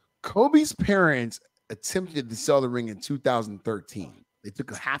 Kobe's parents attempted to sell the ring in 2013. They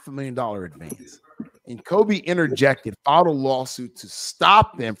took a $500,000 advance. And Kobe interjected, filed a lawsuit to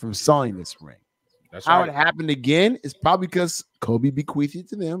stop them from selling this ring. That's How right. it happened again is probably because Kobe bequeathed it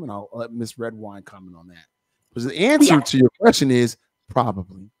to them, and I'll let Miss Redwine comment on that. Because the answer to your question is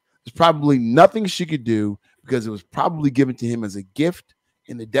probably. There's probably nothing she could do because it was probably given to him as a gift.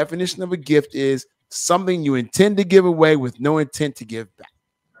 And the definition of a gift is something you intend to give away with no intent to give back.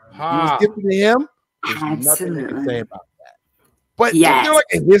 It was given to him. There's nothing they can say about that. But is there like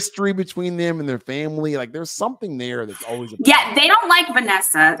a history between them and their family? Like there's something there that's always they don't like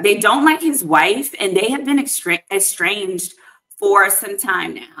Vanessa. They don't like his wife, and they have been estranged for some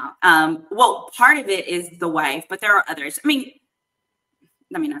time now. Well, part of it is the wife, but there are others. I mean,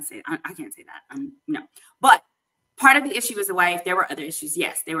 let me not say I can't say that. No, but part of the issue was the wife. There were other issues.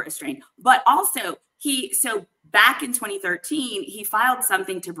 Yes, they were estranged, but also so back in 2013, he filed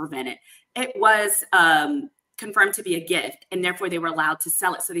something to prevent it. It was confirmed to be a gift, and therefore they were allowed to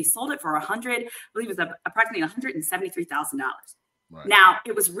sell it. So they sold it for approximately $173,000. Right. Now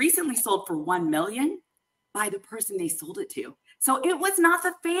it was recently sold for $1 million by the person they sold it to. So it was not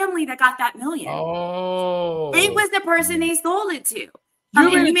the family that got that $1 million. Oh, it was the person they sold it to. You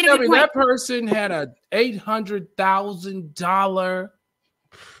mean to tell me that person had a $800,000?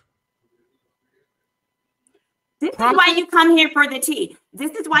 This is why you come here for the tea.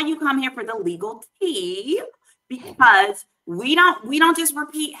 This is why you come here for the legal tea, because we don't just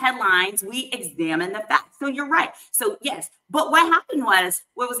repeat headlines. We examine the facts. So you're right. So yes, but what happened was,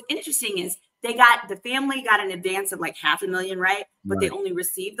 what was interesting is the family got an advance of like $500,000, right? But they only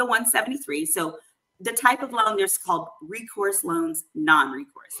received the 173. So the type of loan, there's called recourse loans,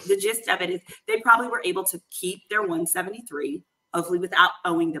 non-recourse. The gist of it is they probably were able to keep their 173, hopefully without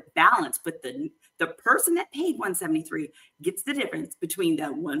owing the balance. But the person that paid 173 gets the difference between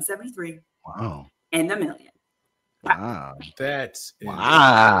the 173 and the $1 million. Wow. That's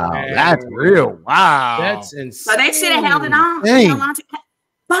real. Wow. That's insane. So they should have held it on.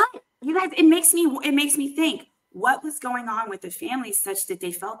 But you guys, it makes me think, what was going on with the family such that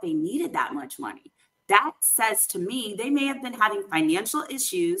they felt they needed that much money? That says to me, they may have been having financial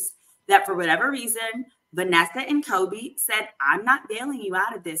issues that for whatever reason, Vanessa and Kobe said, I'm not bailing you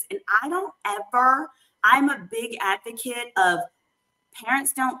out of this. And I'm a big advocate of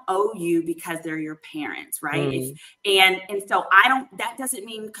parents don't owe you because they're your parents, right? And so that doesn't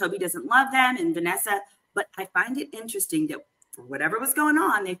mean Kobe doesn't love them and Vanessa, but I find it interesting that for whatever was going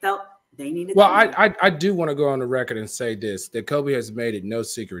on, they felt they needed. Well, I do want to go on the record and say this, that Kobe has made it no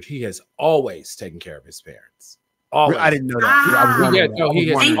secret. He has always taken care of his parents. Always. I didn't know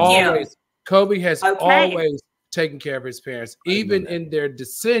that. Kobe has always taken care of his parents. Even in their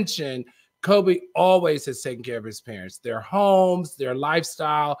dissension, Kobe always has taken care of his parents, their homes, their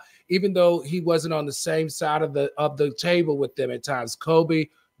lifestyle. Even though he wasn't on the same side of the table with them at times, Kobe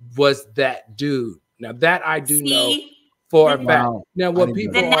was that dude. Now that I do know for a fact. Now what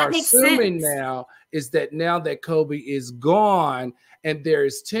people are assuming now is that now that Kobe is gone and there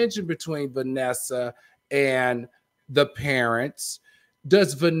is tension between Vanessa and the parents,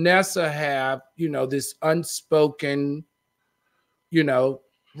 does Vanessa have, this unspoken,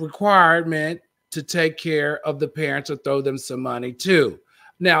 requirement to take care of the parents or throw them some money too?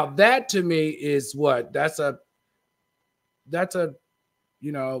 Now that to me is what? The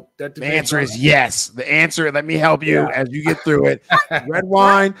answer is yes. The answer, let me help you as you get through it.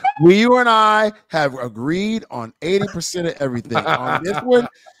 Redwine, you and I have agreed on 80% of everything. On this one,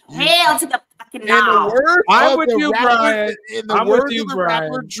 hell to the fucking no. I'm with you, Brian. In the words of the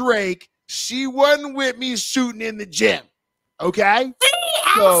rapper Drake, she wasn't with me shooting in the gym. Okay? She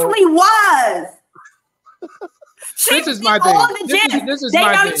actually was. This is my thing. This is they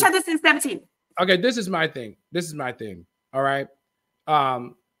my know thing. each other since 17. Okay, this is my thing. This is my thing. All right.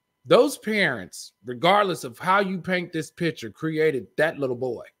 Those parents, regardless of how you paint this picture, created that little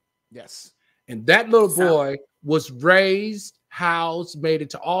boy. Yes. And that little boy was raised, housed, made it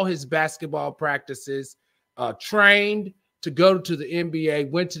to all his basketball practices, trained to go to the NBA,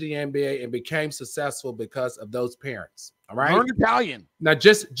 went to the NBA, and became successful because of those parents. All right. Learn Italian. Now,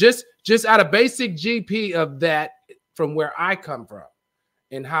 just out of basic GP of that, from where I come from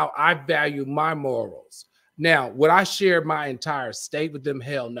and how I value my morals. Now, would I share my entire state with them?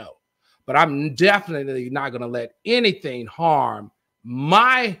 Hell no. But I'm definitely not going to let anything harm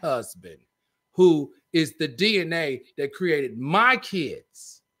my husband, who is the DNA that created my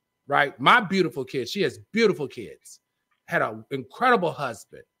kids, right? My beautiful kids. She has beautiful kids. Had an incredible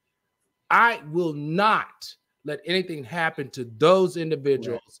husband. I will not let anything happen to those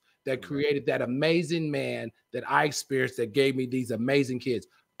individuals that created that amazing man that I experienced, that gave me these amazing kids.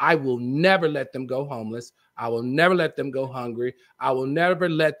 I will never let them go homeless. I will never let them go hungry. I will never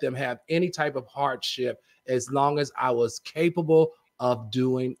let them have any type of hardship as long as I was capable of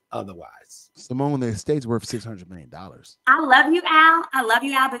doing otherwise. Symone, the estate's worth $600 million. I love you, Al. I love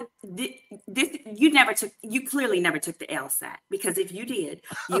you, Al. But this, you clearly never took the LSAT, because if you did,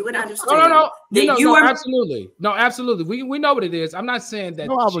 you would understand. Absolutely. No, absolutely. We know what it is. I'm not saying that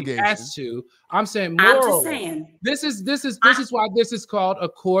she has to. I'm saying morally. I'm just saying this is why this is called a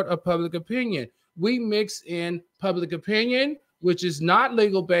court of public opinion. We mix in public opinion, which is not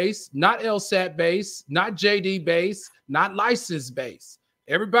legal based, not LSAT based, not JD based, not license based.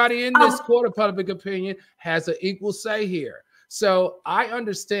 Everybody in this court of public opinion has an equal say here. So I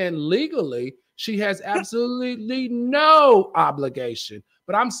understand legally she has absolutely no obligation.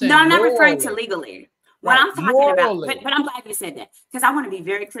 But I'm saying, no, I'm not referring to legally. What I'm talking about, but I'm glad you said that, because I want to be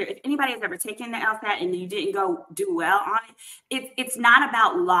very clear. If anybody has ever taken the LSAT and you didn't go do well on it, it's not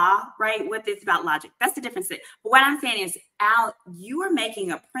about law, right? It's about logic. That's the difference. But what I'm saying is, Al, you are making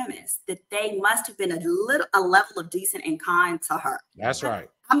a premise that they must have been a level of decent and kind to her. That's right.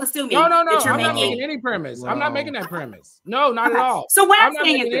 I'm assuming. No. I'm not making any premise. I'm not making that premise. No, not at all. So what I'm not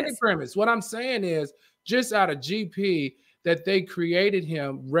making any premise. What I'm saying is, just out of GP, that they created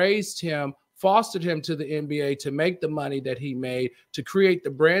him, raised him, fostered him to the NBA to make the money that he made, to create the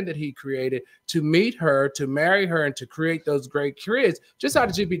brand that he created, to meet her, to marry her, and to create those great kids. Just out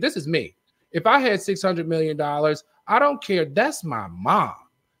of GP, this is me. If I had $600 million, I don't care. That's my mom.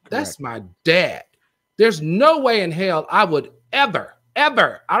 That's my dad. There's no way in hell I would ever,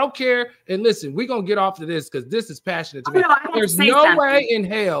 I don't care. And listen, we're going to get off to this because this is passionate to me. There's no way in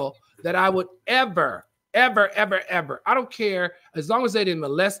hell that I would ever, I don't care, as long as they didn't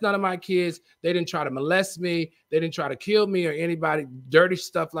molest none of my kids, they didn't try to molest me, they didn't try to kill me or anybody, dirty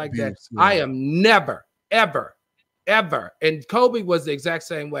stuff like that. I am never, ever, and Kobe was the exact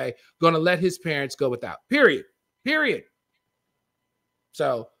same way, going to let his parents go without. Period.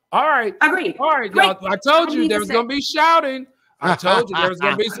 So, all right. Agreed. All right, y'all. I told you there was going to be shouting. I told you there was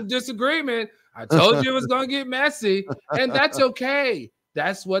going to be some disagreement. I told you it was going to get messy, and that's okay.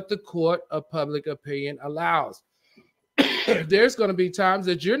 That's what the court of public opinion allows. There's going to be times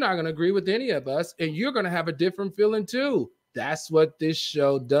that you're not going to agree with any of us, and you're going to have a different feeling too. That's what this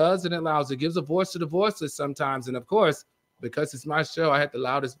show does, and it allows. It gives a voice to the voiceless sometimes. And of course, because it's my show, I had the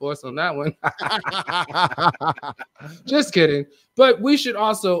loudest voice on that one. Just kidding. But we should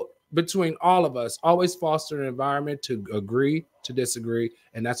also, between all of us, always foster an environment to agree to disagree,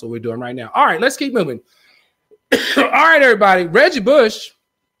 and that's what we're doing right now. All right, let's keep moving. All right, everybody. Reggie Bush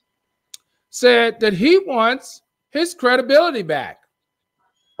said that he wants his credibility back.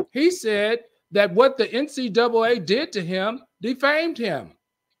 He said that what the NCAA did to him defamed him.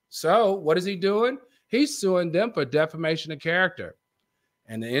 So what is he doing? He's suing them for defamation of character.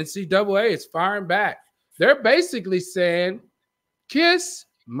 And the NCAA is firing back. They're basically saying, kiss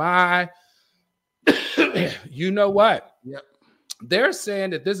my, you know what? Yep. They're saying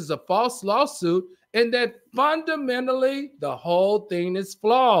that this is a false lawsuit and that fundamentally the whole thing is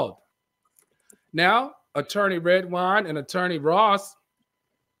flawed. Now, Attorney Redwine and Attorney Ross,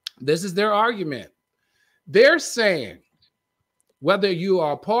 this is their argument. They're saying whether you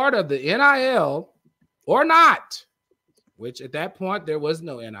are part of the NIL or not, which at that point there was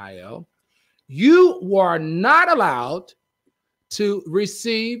no NIL, you were not allowed to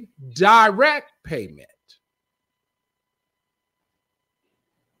receive direct payment.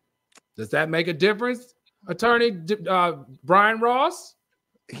 Does that make a difference, Attorney Brian Ross?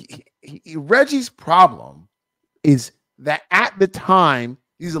 Reggie's problem is that at the time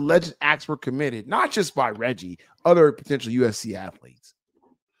these alleged acts were committed, not just by Reggie, other potential USC athletes,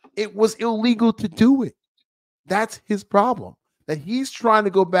 it was illegal to do it. That's his problem, that he's trying to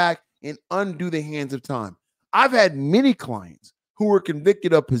go back and undo the hands of time. I've had many clients who were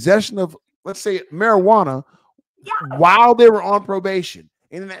convicted of possession of, let's say, marijuana while they were on probation.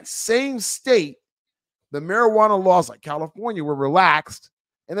 And in that same state, the marijuana laws like California were relaxed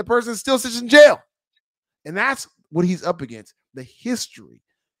and the person still sits in jail. And that's what he's up against, the history.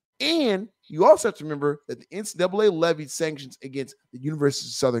 And you also have to remember that the NCAA levied sanctions against the University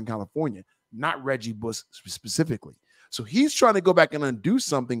of Southern California, not Reggie Bush specifically. So he's trying to go back and undo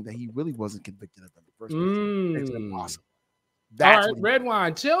something that he really wasn't convicted of in the first place. It's impossible. All right,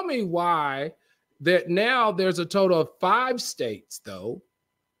 Redwine, tell me why that now there's a total of 5 states, though.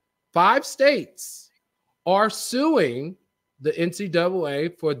 5 states are suing the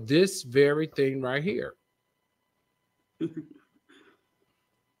NCAA for this very thing right here.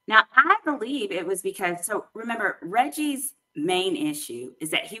 Now, I believe it was because, so remember, Reggie's main issue is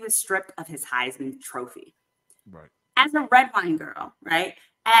that he was stripped of his Heisman Trophy. Right. As a Redwine girl, right?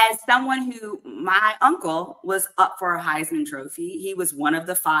 As someone who, my uncle was up for a Heisman Trophy. He was one of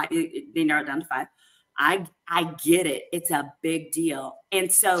the 5. They narrowed down to 5. I get it. It's a big deal.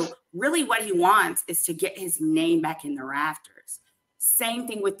 And so really what he wants is to get his name back in the rafters. Same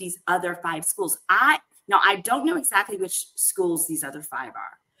thing with these other 5 schools. I don't know exactly which schools these other 5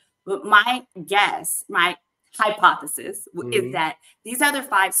 are, but my guess, my hypothesis is that these other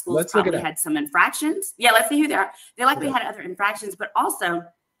 5 schools probably had some infractions. Yeah, let's see who they are. They likely had other infractions, but also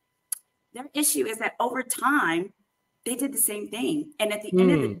their issue is that over time, they did the same thing. And at the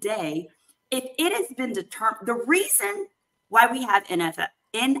end of the day, if it has been determined, the reason why we have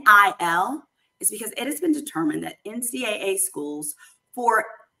NIL is because it has been determined that NCAA schools for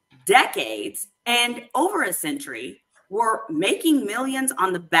decades and over a century were making millions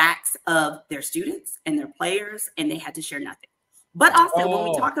on the backs of their students and their players, and they had to share nothing. But also, when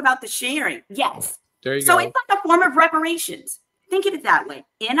we talk about the sharing, yes. There you so go. It's like a form of reparations. Think of it that way.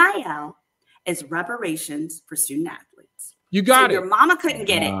 NIL is reparations for student athletes. You got it. Your mama couldn't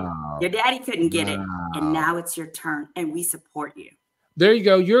get it. Your daddy couldn't get it. And now it's your turn, and we support you. There you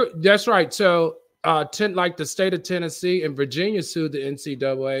go. That's right. So like the state of Tennessee and Virginia sued the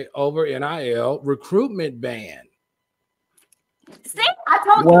NCAA over NIL recruitment ban. See, I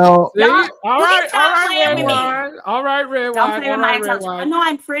told you. Well, all right, Redwine. Don't play with my intelligence. I know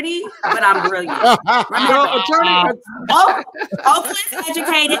I'm pretty, but I'm brilliant. Attorney, Oakland's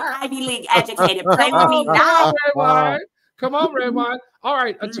educated, Ivy League educated. Play with me now. Come on, Redwine. All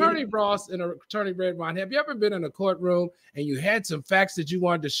right, Attorney Ross and Attorney Redwine, have you ever been in a courtroom and you had some facts that you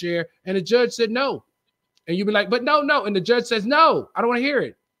wanted to share and the judge said no? And you'd be like, but no. And the judge says, no, I don't want to hear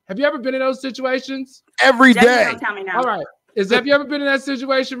it. Have you ever been in those situations? Every day. Don't tell me now. All right. Have you ever been in that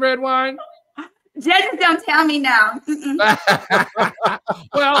situation, Redwine? Judges don't tell me now.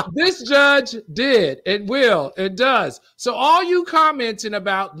 Well, this judge did. It will. It does. So all you commenting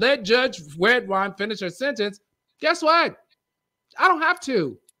about let Judge Redwine finish her sentence, guess what? I don't have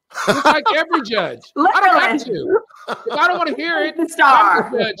to. It's like every judge. I don't have to. If I don't want to hear it,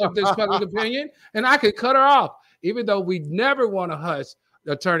 I'm the judge of this public opinion, and I could cut her off, even though we never want to hush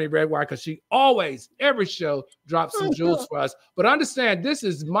Attorney Redwine, because she always, every show, drops some jewels for us. But understand, this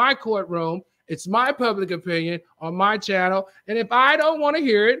is my courtroom. It's my public opinion on my channel. And if I don't want to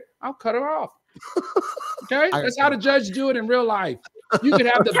hear it, I'll cut her off. Okay? That's how the judge do it in real life. You could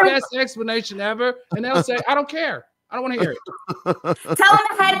have the best explanation ever, and they'll say, I don't care. I don't want to hear it. Tell them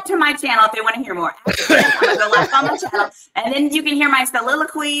to head to my channel if they want to hear more. I'm going to go live on my channel, and then you can hear my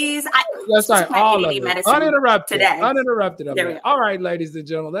soliloquies. That's right. All of it. Uninterrupted. Today. Uninterrupted. There we go. All right, ladies and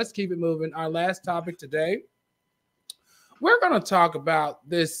gentlemen, let's keep it moving. Our last topic today, we're going to talk about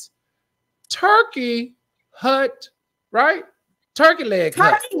this turkey hut, right? Turkey leg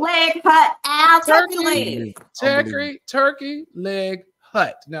hut. Turkey leg hut. Al, turkey leg. Turkey leg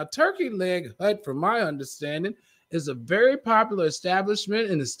hut. Now, turkey leg hut, from my understanding, is a very popular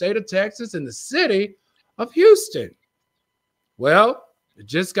establishment in the state of Texas in the city of Houston. Well, it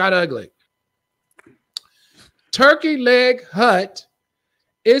just got ugly. Turkey Leg Hut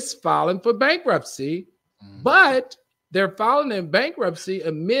is filing for bankruptcy, but they're filing in bankruptcy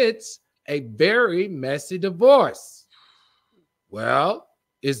amidst a very messy divorce. Well,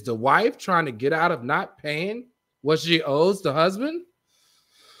 is the wife trying to get out of not paying what she owes the husband?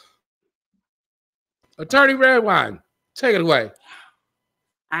 Attorney Redwine, take it away.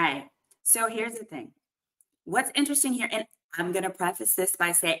 All right. So here's the thing. What's interesting here, and I'm going to preface this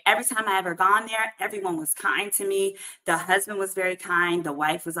by saying every time I ever gone there, everyone was kind to me. The husband was very kind. The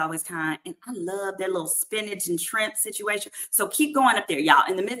wife was always kind. And I love their little spinach and shrimp situation. So keep going up there, y'all.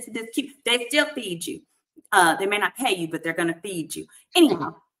 In the midst of this, they still feed you. They may not pay you, but they're going to feed you.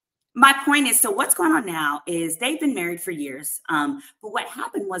 Anyhow, My point is, so what's going on now is they've been married for years. But what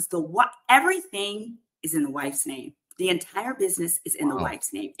happened was everything is in the wife's name. The entire business is in the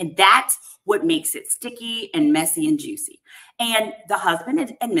wife's name. And that's what makes it sticky and messy and juicy. And the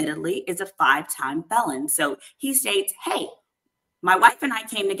husband, admittedly, is a 5-time felon. So he states, hey, my wife and I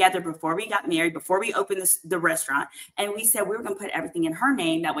came together before we got married, before we opened the restaurant. And we said we were going to put everything in her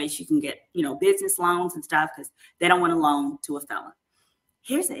name. That way she can get, business loans and stuff, because they don't want to loan to a felon.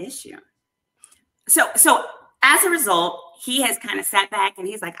 Here's the issue. So as a result, he has kind of sat back and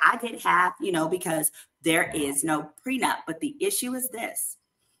he's like, I did have, because there is no prenup. But the issue is this.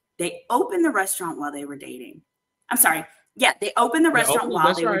 They opened the restaurant while they were dating. I'm sorry. Yeah, they opened the restaurant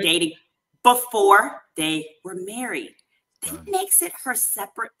while they were dating before they were married. That makes it her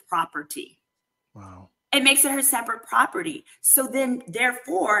separate property. Wow. It makes it her separate property. So then,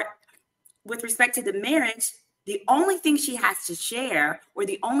 therefore, with respect to the marriage, the only thing she has to share, or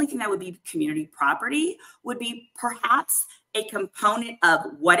the only thing that would be community property, would be perhaps a component of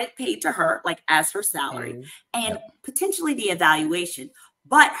what it paid to her, like as her salary, and potentially the evaluation.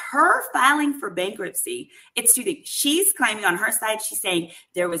 But her filing for bankruptcy, it's two things. She's claiming on her side, she's saying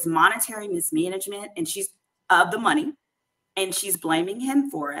there was monetary mismanagement and she's of the money, and she's blaming him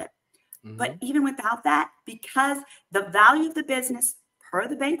for it. But even without that, because the value of the business per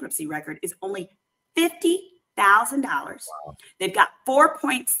the bankruptcy record is only $50,000. Wow. They've got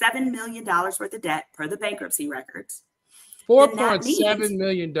 $4.7 million worth of debt per the bankruptcy records. $4.7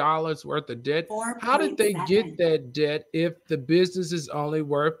 million worth of debt. How did they get that debt if the business is only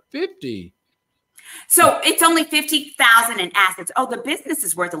worth 50? So it's only 50,000 in assets. Oh, the business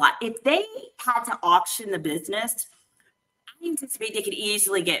is worth a lot. If they had to auction the business, I anticipate they could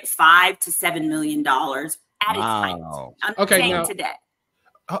easily get $5 to $7 million at its height. I'm saying today.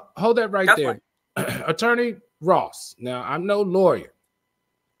 Hold that right there. Attorney Ross. Now, I'm no lawyer,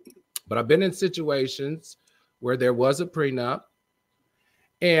 but I've been in situations where there was a prenup.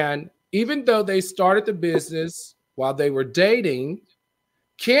 And even though they started the business while they were dating,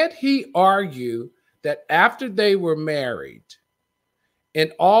 can't he argue that after they were married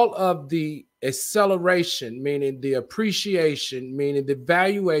and all of the acceleration, meaning the appreciation, meaning the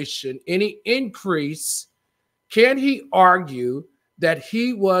valuation, any increase, can he argue that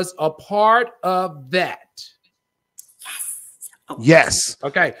he was a part of that? Yes.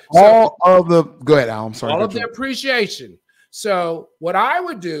 Okay. Go ahead, Al. I'm sorry. All of the appreciation. So what I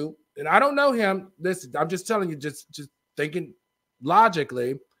would do, and I don't know him, listen, I'm just telling you, just thinking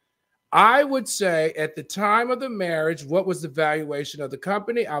logically, I would say at the time of the marriage, what was the valuation of the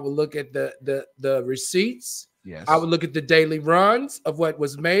company? I would look at the receipts. Yes. I would look at the daily runs of what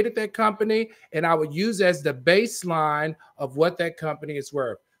was made at that company, and I would use as the baseline of what that company is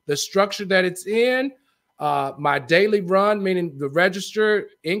worth. The structure that it's in, my daily run, meaning the registered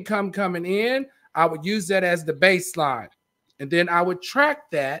income coming in, I would use that as the baseline. And then I would track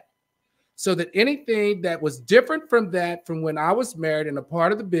that so that anything that was different from that, from when I was married and a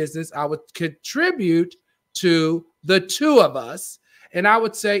part of the business, I would contribute to the two of us. And I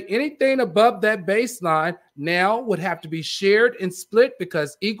would say anything above that baseline now would have to be shared and split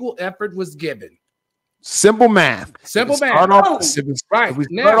because equal effort was given. Simple math. Simple math. Right. If we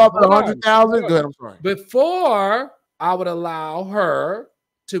start off at 100,000, go ahead. I'm sorry. Before I would allow her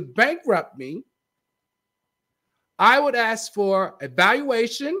to bankrupt me, I would ask for a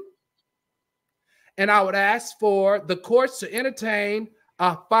valuation, and I would ask for the courts to entertain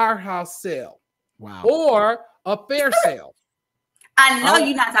a firehouse sale. Wow. Or a fair sale. I know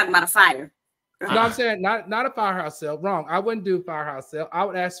you're not talking about a fire. No, I'm saying not a firehouse sale. Wrong. I wouldn't do firehouse sale. I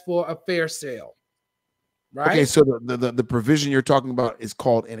would ask for a fair sale. Right. Okay, so the provision you're talking about is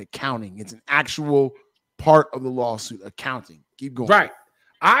called an accounting. It's an actual part of the lawsuit, accounting. Keep going. Right.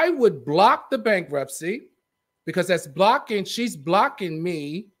 I would block the bankruptcy because she's blocking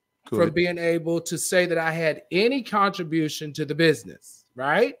me from being able to say that I had any contribution to the business.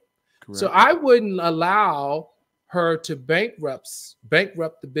 Right. Correct. So I wouldn't allow her to bankrupt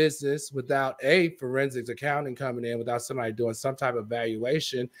the business without a forensics accounting coming in, without somebody doing some type of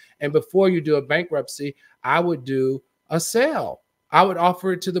valuation. And before you do a bankruptcy, I would do a sale. I would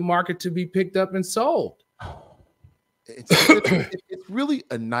offer it to the market to be picked up and sold. It's really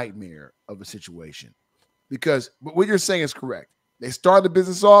a nightmare of a situation because what you're saying is correct. They started the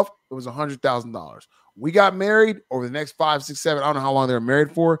business off, it was $100,000. We got married over the next 5, 6, 7. I don't know how long they were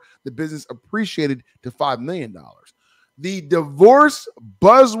married for. The business appreciated to $5 million. The divorce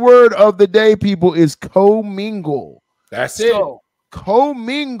buzzword of the day, people, is commingle. That's it.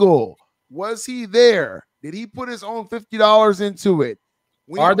 Commingle. Was he there? Did he put his own $50 into it?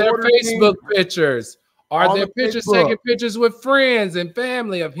 Are there Facebook pictures? Are there pictures taking pictures with friends and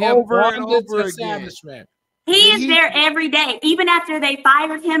family of him on this establishment? He is there every day. Even after they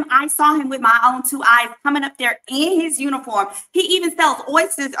fired him, I saw him with my own 2 eyes coming up there in his uniform. He even sells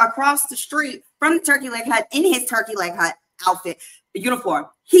oysters across the street from the turkey leg hut in his turkey leg hut outfit, uniform.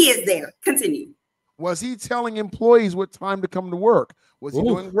 He is there. Continue. Was he telling employees what time to come to work? Was he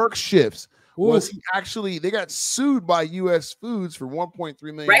doing work shifts? Was he actually, they got sued by US Foods for $1.3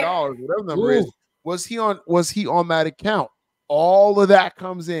 million, whatever the number is. Was he on that account? All of that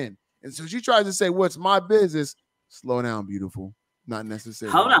comes in. And so she tries to say, what's my business? Slow down, beautiful. Not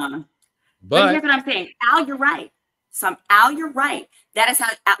necessarily. Hold on. But here's what I'm saying. Al, you're right. Al, you're right. That is how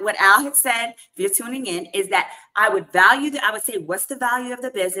what Al had said, if you're tuning in, is that I would I would say, what's the value of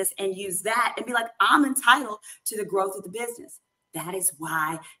the business, and use that and be like, I'm entitled to the growth of the business. That is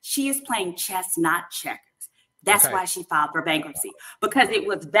why she is playing chess, not checkers. That's why she filed for bankruptcy, because it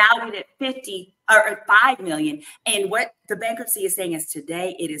was valued at 50 or 5 million. And what the bankruptcy is saying is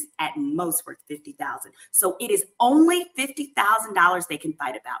today it is at most worth 50,000. So it is only $50,000 they can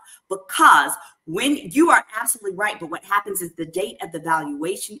fight about, because when you are absolutely right. But what happens is the date of the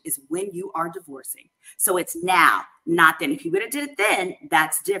valuation is when you are divorcing. So it's now, not then. If you would have did it then,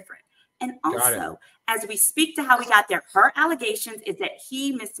 that's different. And also, as we speak to how we got there, her allegations is that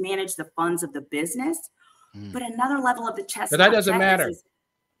he mismanaged the funds of the business. But another level of the chess. But that doesn't matter.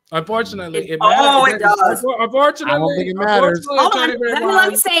 Unfortunately, it matters. It does. Unfortunately, I don't think it matters. Hold on.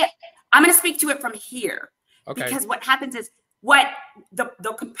 Let me say it. I'm going to speak to it from here. Okay. Because what happens is what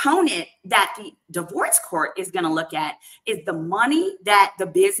the component that the divorce court is going to look at is the money that the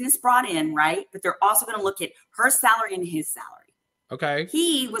business brought in, right? But they're also going to look at her salary and his salary. Okay.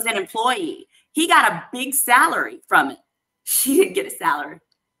 He was an employee. He got a big salary from it. She didn't get a salary.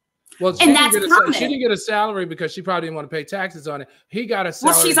 Well, she didn't get a salary because she probably didn't want to pay taxes on it. He got a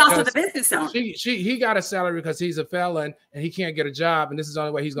salary. Well, she's also the business owner. He got a salary because he's a felon and he can't get a job, and this is the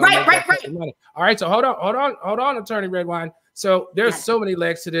only way he's going to make that money. All right, so hold on, Attorney Redwine. So there's so many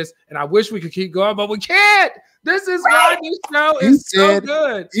legs to this, and I wish we could keep going, but we can't. This is why this show is so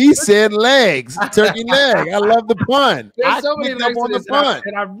good. He said legs, turkey leg. I love the pun. There's so many legs to this,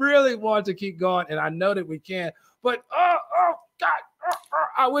 and I really want to keep going, and I know that we can, but oh God.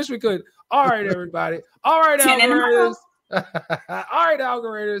 I wish we could. All right, everybody. All right, algorithm. All right,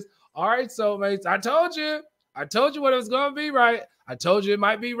 algorithms. All right, soulmates. I told you what it was going to be, right? I told you it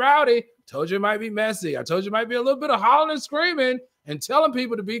might be rowdy. I told you it might be messy. I told you it might be a little bit of hollering and screaming and telling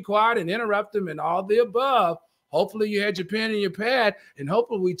people to be quiet and interrupt them and all the above. Hopefully you had your pen and your pad, and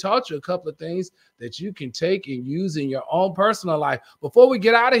hopefully we taught you a couple of things that you can take and use in your own personal life. Before we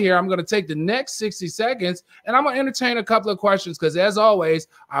get out of here, I'm going to take the next 60 seconds, and I'm going to entertain a couple of questions because, as always,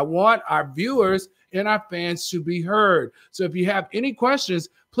 I want our viewers and our fans to be heard. So if you have any questions,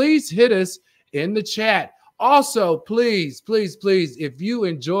 please hit us in the chat. Also, please, if you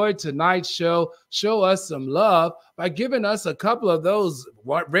enjoyed tonight's show, show us some love by giving us a couple of those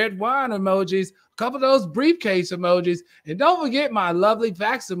red wine emojis, a couple of those briefcase emojis, and don't forget my lovely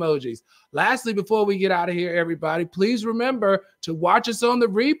fax emojis. Lastly, before we get out of here, everybody, please remember to watch us on the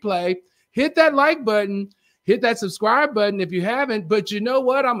replay. Hit that like button, hit that subscribe button if you haven't, but you know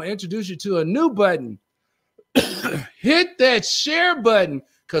what? I'm going to introduce you to a new button. Hit that share button,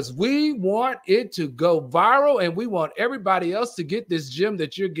 because we want it to go viral and we want everybody else to get this gem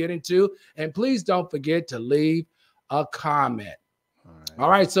that you're getting to. And please don't forget to leave a comment. All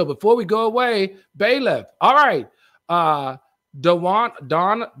right. So before we go away, bailiff. All right. Deanna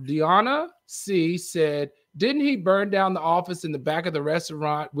C said, didn't he burn down the office in the back of the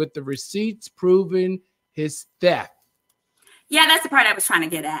restaurant with the receipts proving his theft? Yeah, that's the part I was trying to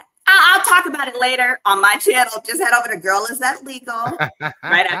get at. I'll talk about it later on my channel. Just head over to Girl, Is That Legal?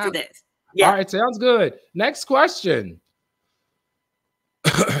 Right after this. Yeah. All right, sounds good. Next question.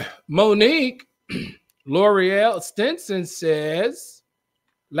 Monique L'Oreal Stinson says,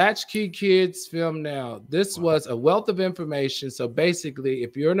 Latchkey Kids film now. This was a wealth of information. So basically,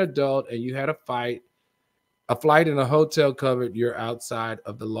 if you're an adult and you had a flight in a hotel covered, you're outside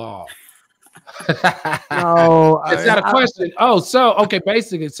of the law. No, it's not a question.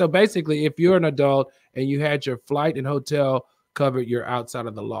 Basically, if you're an adult and you had your flight and hotel covered, you're outside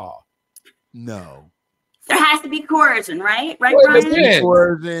of the law. No, there has to be coercion, right? Right,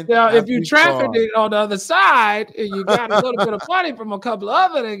 Brian? Now, if you trafficked it on the other side and you got a little bit of money from a couple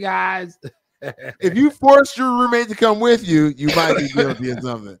of other guys, if you forced your roommate to come with you, you might be guilty of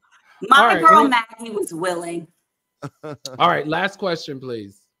something. My girl Maggie was willing. All right, last question,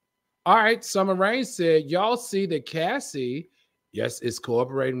 please. All right, Summer Rain said, y'all see that Cassie, yes, is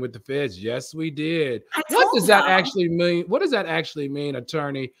cooperating with the feds. Yes, we did. I told does that actually mean? What does that actually mean,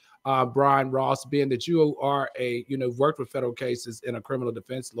 Attorney Brian Ross, being that you are worked with federal cases and a criminal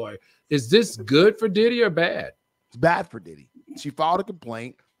defense lawyer? Is this good for Diddy or bad? It's bad for Diddy. She filed a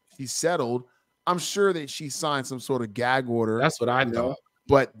complaint. She settled. I'm sure that she signed some sort of gag order. That's what I thought.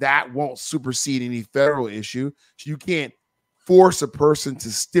 But that won't supersede any federal issue. So you can't force a person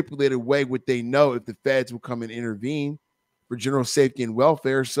to stipulate away what they know if the feds will come and intervene for general safety and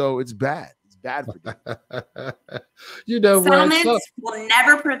welfare. So it's bad. It's bad for them. Settlements will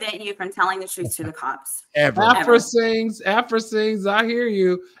never prevent you from telling the truth to the cops. Ever. Afro Sings, I hear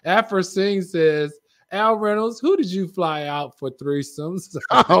you. Afro Sings says, Al Reynolds, who did you fly out for threesomes?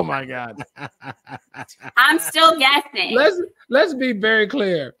 Oh my God. I'm still guessing. Let's be very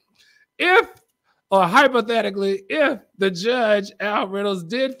clear. If, or hypothetically, if the judge, Al Reynolds,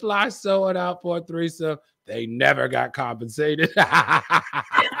 did fly someone out for a threesome, they never got compensated.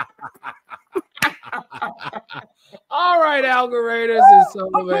 All right, algoriters and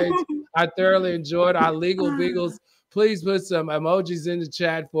soulmates, I thoroughly enjoyed our legal beagles. Please put some emojis in the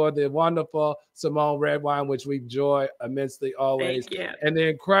chat for the wonderful Symone Redwine, which we enjoy immensely always. Thank you. And the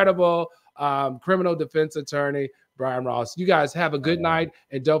incredible criminal defense attorney, Brian Ross. You guys have a good night.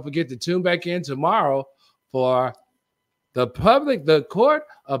 And don't forget to tune back in tomorrow for the Court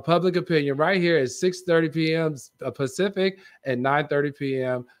of Public Opinion right here at 6:30 p.m. Pacific and 9:30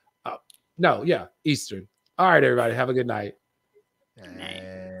 p.m. Eastern. All right, everybody. Have a good night. Good night.